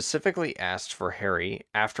 Adamson specifically asked for Harry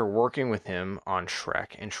after working with him on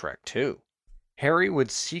Shrek and Shrek 2. Harry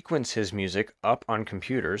would sequence his music up on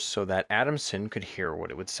computers so that Adamson could hear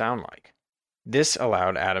what it would sound like. This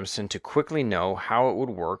allowed Adamson to quickly know how it would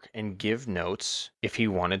work and give notes if he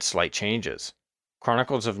wanted slight changes.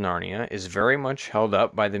 Chronicles of Narnia is very much held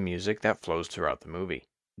up by the music that flows throughout the movie.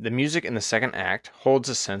 The music in the second act holds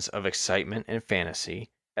a sense of excitement and fantasy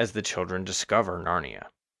as the children discover Narnia.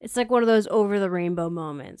 It's like one of those over-the-rainbow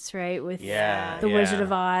moments, right? With the Wizard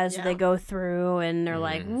of Oz, Yeah. they go through and they're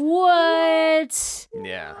like, what?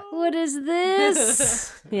 Yeah. What is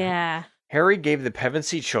this? Yeah. Harry gave the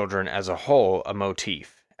Pevensey children as a whole a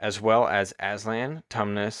motif, as well as Aslan,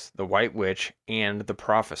 Tumnus, the White Witch, and the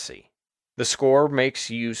Prophecy. The score makes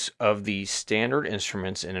use of the standard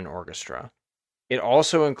instruments in an orchestra. It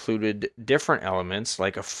also included different elements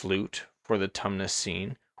like a flute for the Tumnus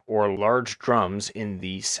scene, or large drums in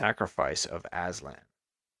the Sacrifice of Aslan.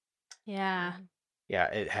 Yeah. Yeah,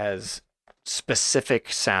 it has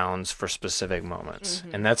specific sounds for specific moments,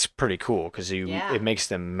 and that's pretty cool because it makes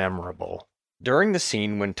them memorable. During the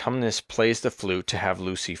scene when Tumnus plays the flute to have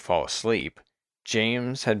Lucy fall asleep,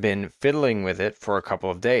 James had been fiddling with it for a couple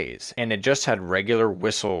of days, and it just had regular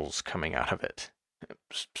whistles coming out of it.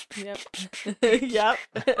 Yep. Yep.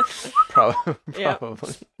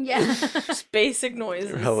 Probably. Yeah. Just basic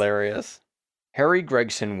noises. Hilarious. Harry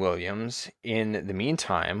Gregson Williams, in the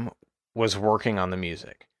meantime, was working on the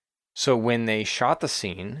music. So when they shot the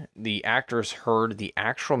scene, the actors heard the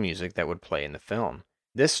actual music that would play in the film.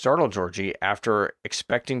 This startled Georgie after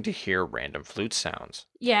expecting to hear random flute sounds.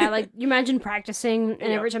 Yeah, like you imagine practicing,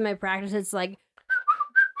 and every time they practice, it's like,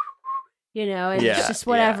 and it's just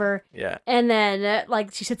whatever. Yeah. And then,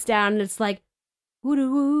 like, she sits down, and it's like,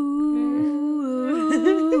 woo-doo-woo.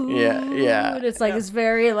 Yeah. And it's like it's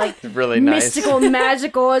very like really nice. mystical,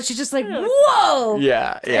 magical. And she's just like, whoa.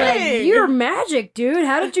 Yeah. Like, you're magic, dude.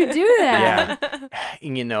 How did you do that? Yeah.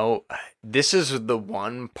 You know, this is the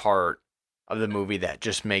one part of the movie that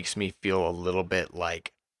just makes me feel a little bit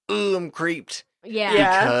like, ooh, I'm creeped. Yeah.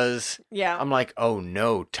 Because Yeah. I'm like, oh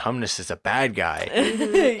no, Tumnus is a bad guy.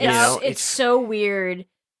 It's so weird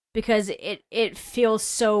because it feels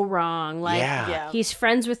so wrong. Like he's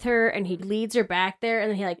friends with her and he leads her back there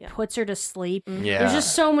and then he like puts her to sleep. Yeah. There's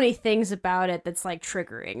just so many things about it that's like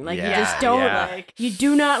triggering. Like you just don't you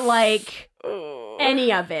do not like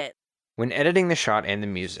any of it. When editing the shot and the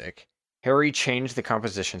music, Harry changed the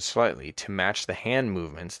composition slightly to match the hand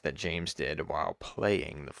movements that James did while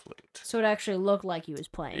playing the flute. So it actually looked like he was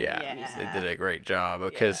playing. Yeah. They did a great job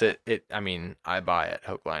because I mean, I buy it,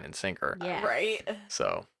 hook, line, and sinker. Yeah. Right.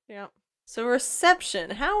 So. Yeah. So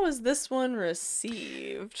reception, how was this one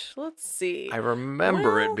received? Let's see. I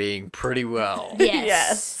remember it being pretty well.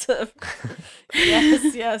 Yes.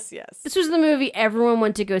 Yes. This was the movie everyone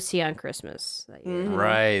went to go see on Christmas that year.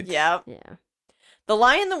 Right. Yep. Yeah. The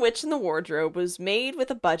Lion, the Witch, and the Wardrobe was made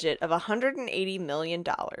with a budget of $180 million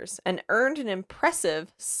and earned an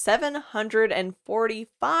impressive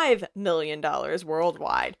 $745 million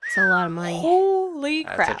worldwide. It's a lot of money. Holy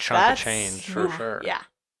crap. That's a chunk of change for sure. Yeah.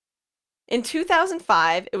 In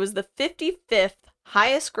 2005, it was the 55th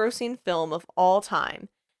highest grossing film of all time,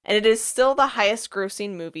 and it is still the highest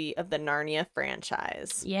grossing movie of the Narnia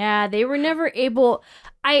franchise. Yeah, they were never able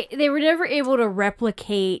to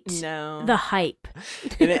replicate the hype.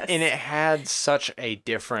 And it had such a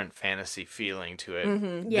different fantasy feeling to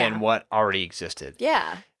it than what already existed.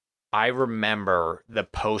 Yeah. I remember the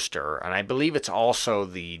poster, and I believe it's also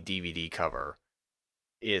the DVD cover.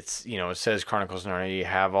 It's, it says Chronicles of Narnia. You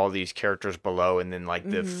have all these characters below, and then like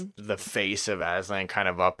the face of Aslan kind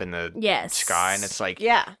of up in the sky, and it's like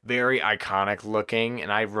very iconic looking.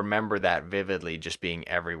 And I remember that vividly, just being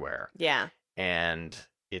everywhere. Yeah, and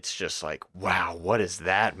it's just like, wow, what is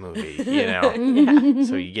that movie?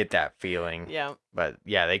 So you get that feeling. Yeah, but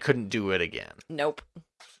yeah, they couldn't do it again. Nope.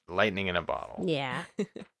 Lightning in a bottle. Yeah.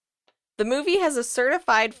 The movie has a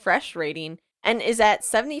certified fresh rating and is at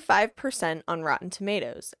 75% on Rotten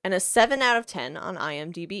Tomatoes, and a 7 out of 10 on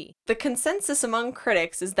IMDb. The consensus among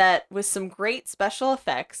critics is that with some great special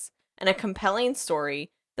effects and a compelling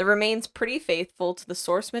story that remains pretty faithful to the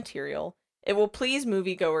source material, it will please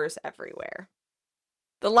moviegoers everywhere.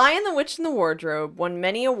 The Lion, the Witch, and the Wardrobe won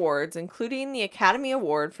many awards, including the Academy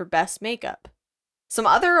Award for Best Makeup. Some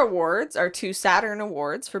other awards are 2 Saturn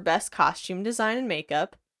Awards for Best Costume Design and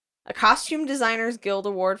Makeup, a Costume Designers Guild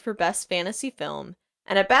Award for Best Fantasy Film,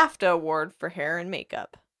 and a BAFTA Award for Hair and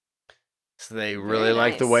Makeup. So they really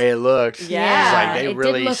liked the way it looked. Yeah. It's like they it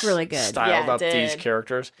really did look really good. styled up these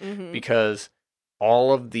characters because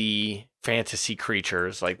all of the fantasy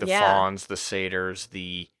creatures, like the fawns, the satyrs,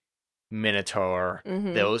 the minotaur,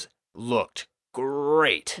 those looked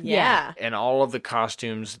great. Yeah. And all of the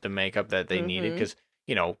costumes, the makeup that they needed, because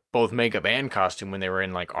both makeup and costume when they were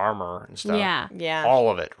in like armor and stuff. Yeah. All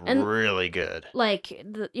of it really good. Like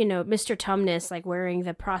Mr. Tumnus like wearing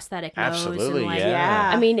the prosthetic nose. Absolutely, and,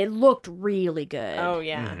 yeah. I mean, it looked really good. Oh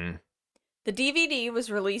yeah. The DVD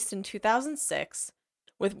was released in 2006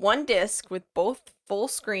 with 1 disc with both full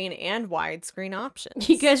screen and widescreen options.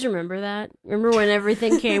 You guys remember that? Remember when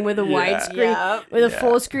everything came with a widescreen, with a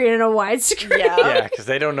full screen and a widescreen? Yeah, because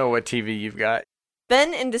they don't know what TV you've got.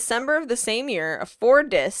 Then, in December of the same year, a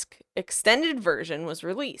 4-disc extended version was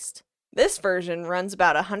released. This version runs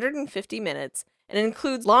about 150 minutes and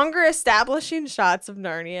includes longer establishing shots of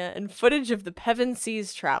Narnia and footage of the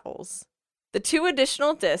Pevensies' travels. The 2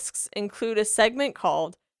 additional discs include a segment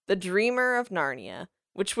called The Dreamer of Narnia,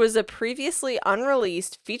 which was a previously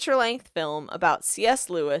unreleased feature-length film about C.S.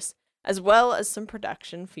 Lewis, as well as some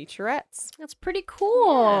production featurettes. That's pretty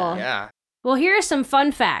cool. Yeah. Well, here are some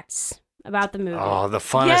fun facts about the movie. Oh, the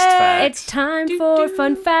funnest facts. It's time for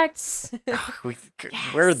fun facts.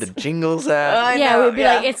 Where are the jingles at? We'd be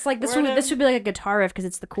like, it's like this would be like a guitar riff because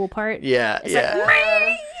it's the cool part. Yeah, it's yeah.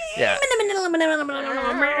 Like, yeah.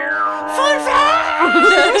 Fun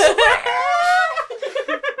facts!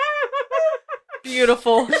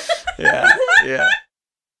 Beautiful. Yeah.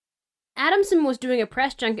 Adamson was doing a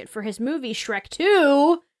press junket for his movie Shrek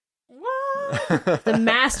 2, the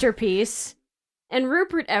masterpiece, and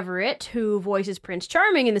Rupert Everett, who voices Prince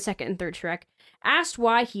Charming in the second and third Shrek, asked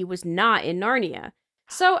why he was not in Narnia.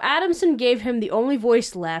 So Adamson gave him the only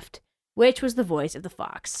voice left, which was the voice of the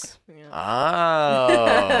fox.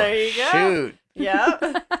 Oh, there you go. Shoot.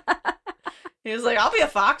 Yep. He was like, "I'll be a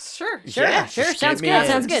fox, sure." Sure, Yeah, sure. just Sounds get good. me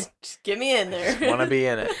Sounds in. good. Just get me in there. Want to be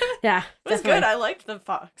in it. Yeah, It was definitely. good. I liked the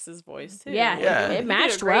fox's voice too. Yeah, Yeah. He it did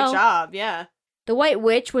matched a great well. job. Yeah. The White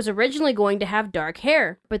Witch was originally going to have dark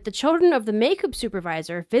hair, but the children of the makeup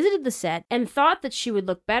supervisor visited the set and thought that she would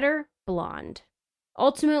look better blonde.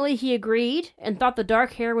 Ultimately, he agreed and thought the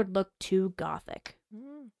dark hair would look too gothic.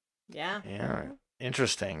 Yeah. Yeah,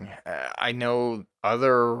 interesting. I know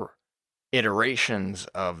other iterations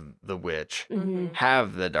of the witch Mhm.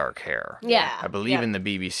 have the dark hair. Yeah. I believe in the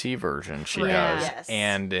BBC version she Right. does, Yes.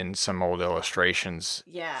 and in some old illustrations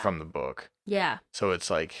Yeah. from the book. Yeah. So it's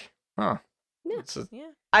like, huh. Yeah. It's a,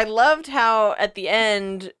 Yeah. I loved how at the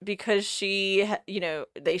end, because she,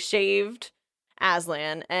 they shaved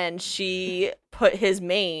Aslan and she put his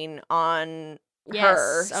mane on her.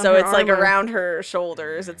 Yes, on So her it's like armor. around her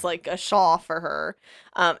shoulders. It's like a shawl for her.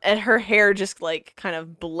 And her hair just like kind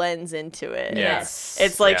of blends into it. Yeah. Yes.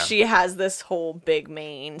 It's like Yeah. she has this whole big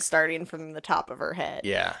mane starting from the top of her head.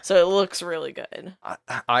 yeah. So it looks really good.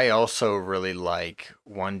 I also really like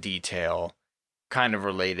one detail, kind of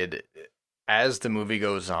related. As the movie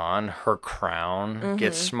goes on, her crown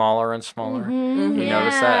gets Mhm. smaller and smaller. Mhm. You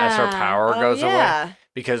notice that as her Yeah. power Oh, goes away? yeah.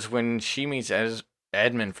 Because when she meets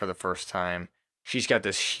Edmund for the first time, she's got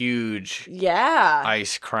this huge Yeah.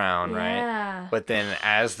 ice crown, right? Yeah. But then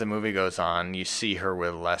as the movie goes on, you see her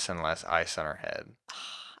with less and less ice on her head.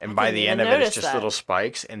 And by didn't the even end of it, it's notice just that. little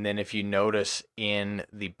spikes. And then if you notice in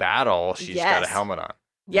the battle, she's got a Yes. helmet on.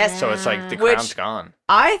 Yes. So it's like the Which- crown's gone.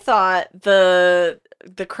 I thought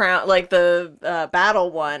the crown, like the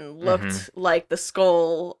battle one, looked Mm-hmm. like the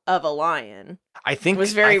skull of a lion. I think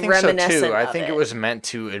was very I think reminiscent so too. I of think it it. was meant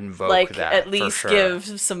to invoke Like that at for least sure.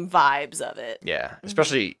 give some vibes of it. Yeah,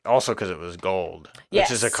 especially also because it was gold, which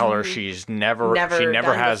is a Yes. color Mhm. she's never Never never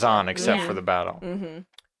done has before. on except Yeah. for the battle. Mm-hmm.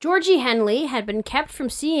 Georgie Henley had been kept from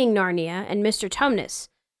seeing Narnia and Mr. Tumnus,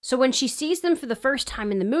 so when she sees them for the first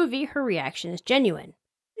time in the movie, her reaction is genuine.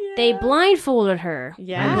 They blindfolded her. I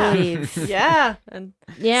Yeah. believe. Yeah. And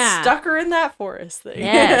Yeah. stuck her in that forest thing.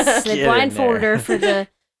 Yes, they Get in blindfolded there. her for the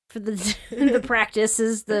the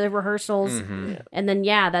practices, the rehearsals, Mhm. and then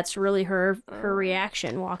that's really her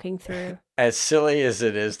reaction walking through. As silly as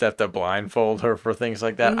it is to have to blindfold her for things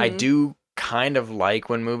like that, I Mhm. do kind of like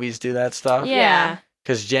when movies do that stuff. Yeah.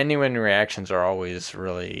 Because genuine reactions are always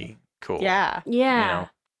really cool. Yeah. Yeah. know.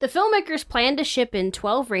 The filmmakers planned to ship in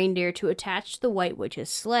 12 reindeer to attach to the White Witch's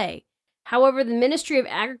sleigh. However, the Ministry of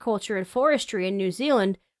Agriculture and Forestry in New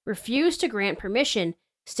Zealand refused to grant permission,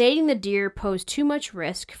 stating the deer posed too much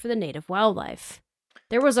risk for the native wildlife.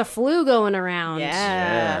 There was a flu going around,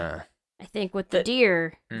 Yeah. I think, with the The-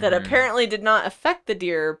 deer. That Mhm. apparently did not affect the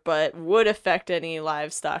deer, but would affect any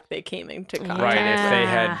livestock they came into contact Right, if they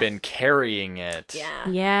Yeah. had been carrying it, Yeah.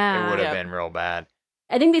 Yeah. it would have Yep. been real bad.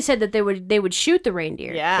 I think they said that they would shoot the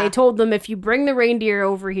reindeer. Yeah. They told them, if you bring the reindeer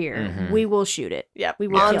over here, Mhm. we will shoot it. Yep. We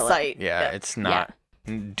will on kill it. site. Yeah, Yep. it's not.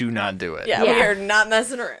 Do not do it. Yeah, Yeah. we are not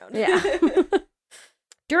messing around. Yeah.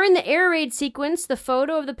 During the air raid sequence, the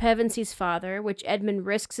photo of the Pevensy's father, which Edmund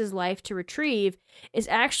risks his life to retrieve, is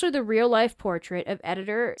actually the real-life portrait of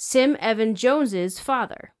editor Sim Evan Jones's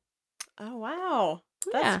father. Oh wow,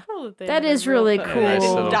 that's Yeah. cool. That, they That had a is real really photo. cool. They Nice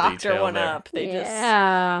didn't little doctor detail one there. up. They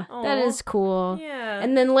Yeah, that Aw. is cool. Yeah.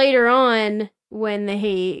 And then later on, when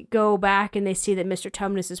they go back and they see that Mr.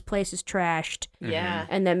 Tumnus's place is trashed yeah.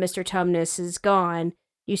 and that Mr. Tumnus is gone,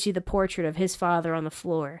 you see the portrait of his father on the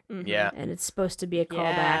floor. Mhm. Yeah. And it's supposed to be a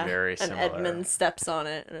Yeah. callback. Very And similar. Edmund steps on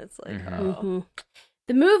it, and it's like, Mhm. oh. Mhm.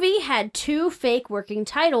 The movie had 2 fake working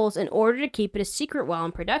titles in order to keep it a secret while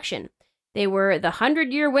in production. They were The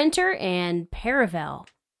 100-Year Winter and Paravel.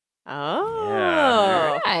 Oh.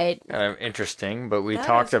 Yeah. Right. Kind of interesting, but we That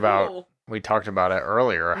talked is about cool. it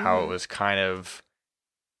earlier how it Mhm. was kind of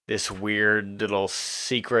this weird little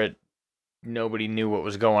secret, nobody knew what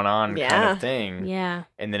was going on kind Yeah. of thing, Yeah.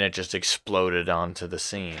 and then it just exploded onto the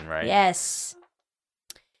scene, right? Yes.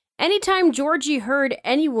 Anytime Georgie heard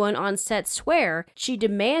anyone on set swear, she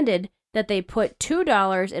demanded that they put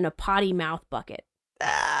 $2 in a potty mouth bucket.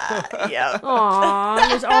 Yep. Aw,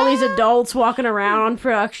 there's all these adults walking around on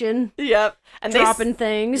production, Yep. And dropping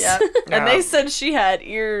things. Yep. And Yeah. they said she had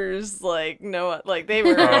ears like no, like they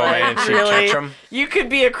were Oh, like and she'd really. catch 'em? You could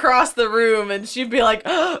be across the room, and she'd be like,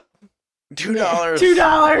 $2.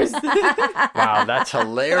 $2. Wow, that's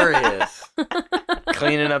hilarious.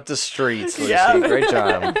 Cleaning up the streets, Lucy. Yeah. Great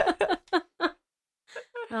job.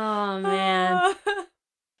 Oh, man.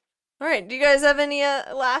 All right. Do you guys have any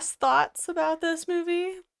last thoughts about this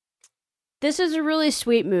movie? This is a really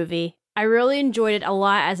sweet movie. I really enjoyed it a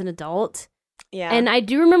lot as an adult. Yeah. And I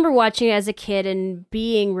do remember watching it as a kid and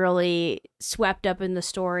being really swept up in the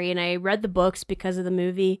story. And I read the books because of the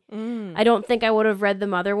movie. I don't think I would have read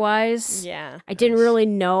them otherwise. Yeah. I didn't really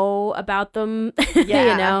know about them,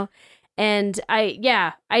 Yeah. you know? And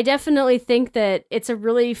I definitely think that it's a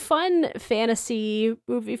really fun fantasy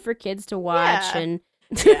movie for kids to watch. Yeah. And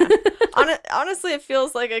Yeah. Honestly, it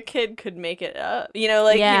feels like a kid could make it up. You know,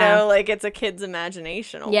 like it's a kid's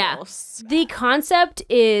imagination almost. The concept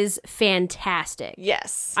is fantastic.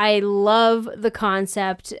 Yes. I love the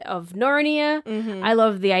concept of Narnia. Mm-hmm. I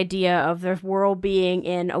love the idea of the world being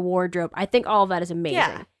in a wardrobe. I think all of that is amazing.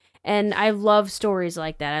 Yeah. And I love stories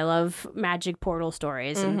like that. I love magic portal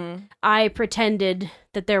stories. And I pretended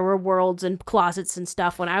that there were worlds and closets and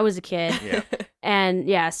stuff when I was a kid. Yeah. And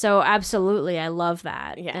yeah, so absolutely, I love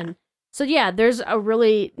that. Yeah. And so yeah, there's a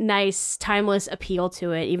really nice, timeless appeal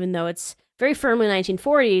to it, even though it's very firmly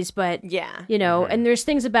 1940s. But Yeah. you know, and there's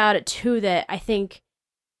things about it too that I think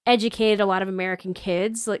educated a lot of American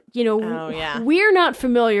kids. Like, you know, Oh, yeah. we're not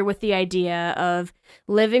familiar with the idea of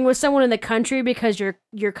living with someone in the country because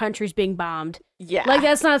your country's being bombed. Yeah. Like,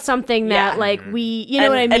 that's not something that Yeah. like we, you know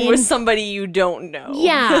what I mean? And with somebody you don't know.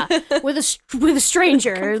 Yeah, with a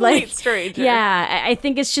stranger, Complete like stranger. Yeah, I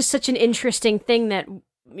think it's just such an interesting thing that,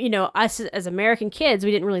 you know, us as American kids, we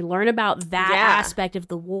didn't really learn about that Yeah. aspect of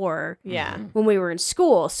the war Yeah. when we were in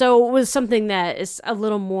school. So it was something that is a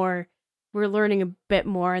little more, we're learning a bit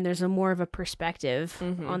more, and there's a more of a perspective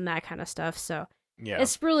Mhm. on that kind of stuff. So Yeah.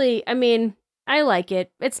 it's really, I mean, I like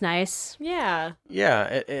it. It's nice. Yeah. Yeah,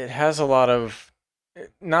 it has a lot of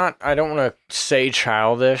not I don't want to say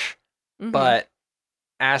childish, Mhm. but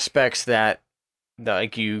aspects that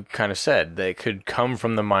like you kind of said, they could come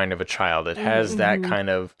from the mind of a child. It has that Mhm. kind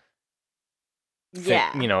of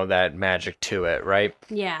Yeah. you know, that magic to it, right?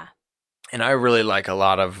 Yeah. And I really like a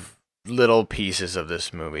lot of little pieces of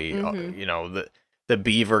this movie. Mhm. You know, the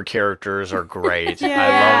beaver characters are great. I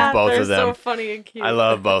Yeah, love both they're of them. so funny and cute. I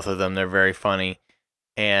love both of them. They're very funny.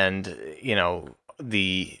 And, you know,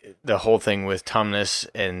 the whole thing with Tumnus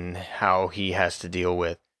and how he has to deal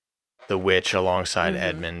with the witch alongside Mhm.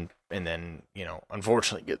 Edmund, and then, you know,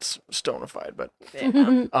 unfortunately gets stonified. But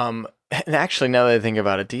Yeah. and actually, now that I think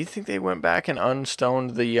about it, do you think they went back and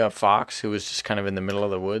unstoned the fox who was just kind of in the middle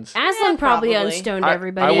of the woods? Aslan probably probably. unstoned I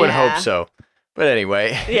everybody. would Yeah. hope so. But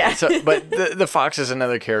anyway, Yeah. but the fox is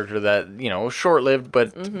another character that, you know, short lived,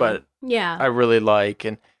 but Mhm. Yeah. I really like.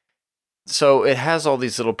 And so it has all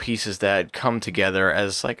these little pieces that come together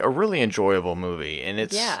as like a really enjoyable movie. And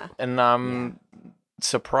it's, Yeah. and I'm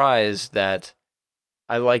surprised that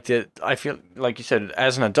I liked it. I feel like you said,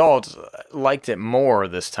 as an adult, I liked it more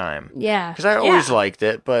this time. Yeah. Because I always Yeah. liked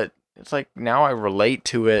it, but it's like now I relate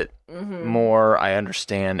to it Mhm. more. I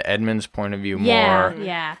understand Edmund's point of view Yeah. more.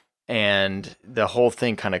 Yeah. And the whole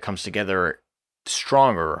thing kind of comes together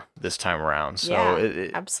stronger this time around. So Yeah,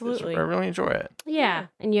 it's- absolutely. I really enjoy it. Yeah.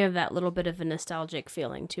 And you have that little bit of a nostalgic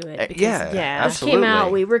feeling to it. Because Yeah, yeah, it absolutely. came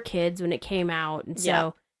out, we were kids when it came out. And so,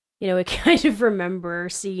 Yeah. you know, we kind of remember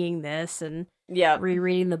seeing this and Yeah.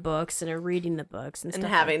 rereading the books and reading the books and And stuff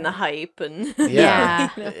having like the that. hype and Yeah.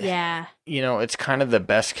 Yeah. Yeah. You know, it's kind of the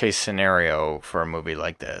best case scenario for a movie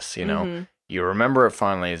like this. You know, Mhm. you remember it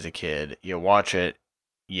fondly as a kid, you watch it,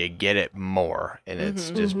 you get it more, and it's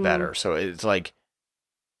Mhm. just Mhm. better. So it's like,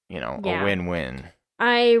 you know, Yeah. a win-win.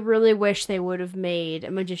 I really wish they would have made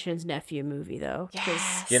a Magician's Nephew movie, though. 'Cause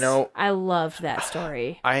Yes. You know, I loved that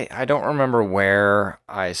story. I don't remember where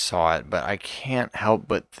I saw it, but I can't help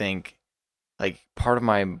but think, like, part of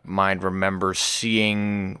my mind remembers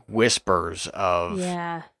seeing whispers of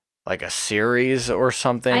Yeah. like a series or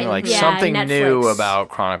something, like yeah, something new Netflix. about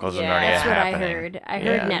Chronicles of Yeah. Narnia That's what happening. I heard. I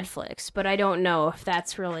heard Yeah. Netflix, but I don't know if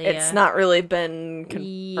that's really. It's not really been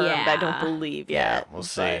confirmed, I don't Yeah. believe Yeah, yet. we'll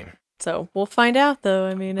see. So we'll find out, though.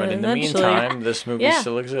 I mean, But in the eventually. meantime, this movie Yeah.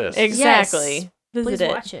 still exists. Exactly. Yes. Visit Please it.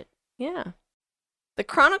 watch it. Yeah. The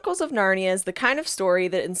Chronicles of Narnia is the kind of story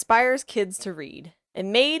that inspires kids to read. It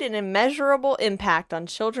made an immeasurable impact on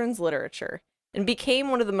children's literature and became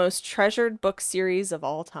one of the most treasured book series of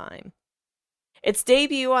all time. Its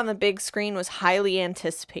debut on the big screen was highly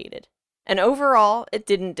anticipated, and overall, it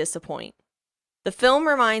didn't disappoint. The film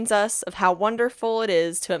reminds us of how wonderful it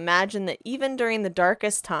is to imagine that even during the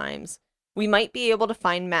darkest times, we might be able to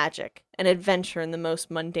find magic and adventure in the most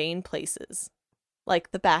mundane places,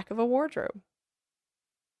 like the back of a wardrobe.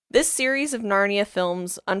 This series of Narnia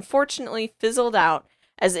films unfortunately fizzled out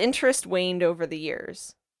as interest waned over the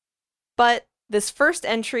years. But this first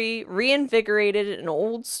entry reinvigorated an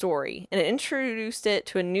old story and introduced it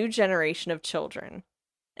to a new generation of children.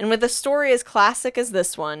 And with a story as classic as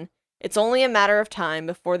this one, it's only a matter of time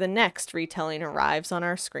before the next retelling arrives on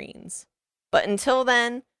our screens. But until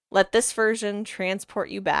then, let this version transport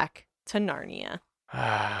you back to Narnia.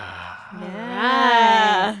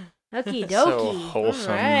 Yeah. Okie dokie. So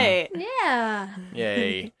wholesome. All right. Yeah.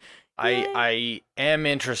 Yay. I am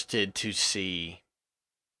interested to see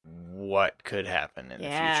what could happen in the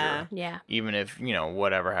future. Yeah. Even if,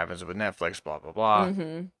 whatever happens with Netflix, blah, blah, blah.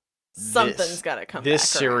 Mm-hmm. Something's got to come back This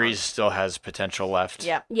series around. still has potential left.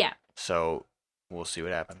 Yep. Yeah. So we'll see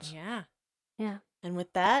what happens. Yeah. Yeah. And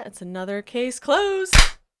with that, it's another case closed.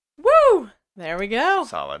 Woo! There we go.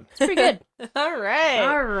 Solid. It's pretty good. All right.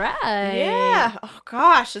 All right. Yeah. Oh,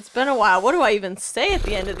 gosh. It's been a while. What do I even say at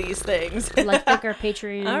the end of these things? Let's thank our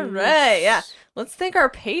patrons. All right. Yeah. Let's thank our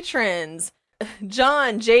patrons.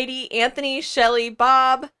 John, JD, Anthony, Shelly,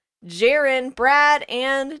 Bob, Jaren, Brad,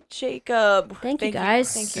 and Jacob. Thank you,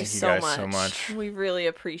 guys. Thank you, Thank you so, guys much. so much. We really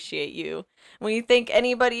appreciate you. We thank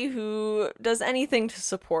anybody who does anything to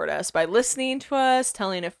support us by listening to us,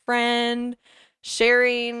 telling a friend,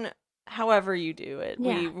 sharing, however you do it.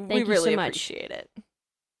 Yeah, we thank you really so much. appreciate it.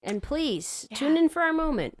 And please, Yeah. tune in for our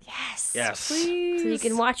moment. Yes. Yes. Please. So you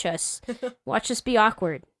can watch us. Watch us be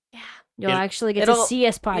awkward. Yeah. You'll actually get it'll- to see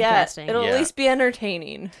us podcasting. Yeah, it'll Yeah. at least be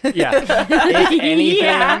entertaining. Yeah. If anything,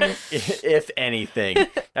 Yeah. if anything,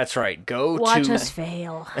 that's right. Go Watch to us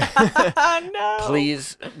fail. Oh, no.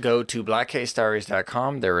 please go to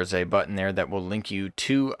blackcasediaries.com. There is a button there that will link you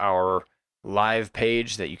to our live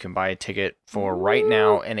page that you can buy a ticket for right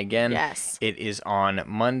now. And again, Yes. it is on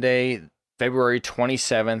Monday, February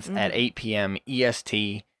 27th at 8 p.m.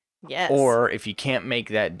 EST. Yes. Or if you can't make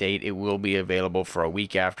that date, it will be available for a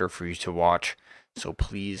week after for you to watch. So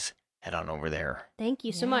please head on over there. Thank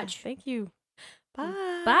you so Yeah, much. Thank you.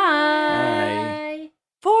 Bye. Bye.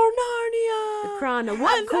 For Narnia. The Crown of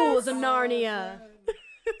What Cools of Narnia.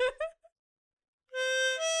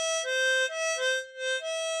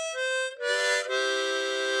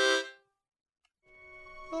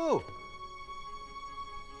 Oh.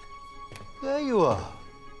 There you are.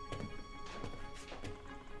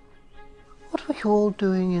 What are you all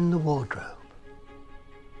doing in the wardrobe?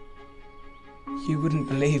 You wouldn't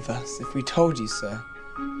believe us if we told you, sir.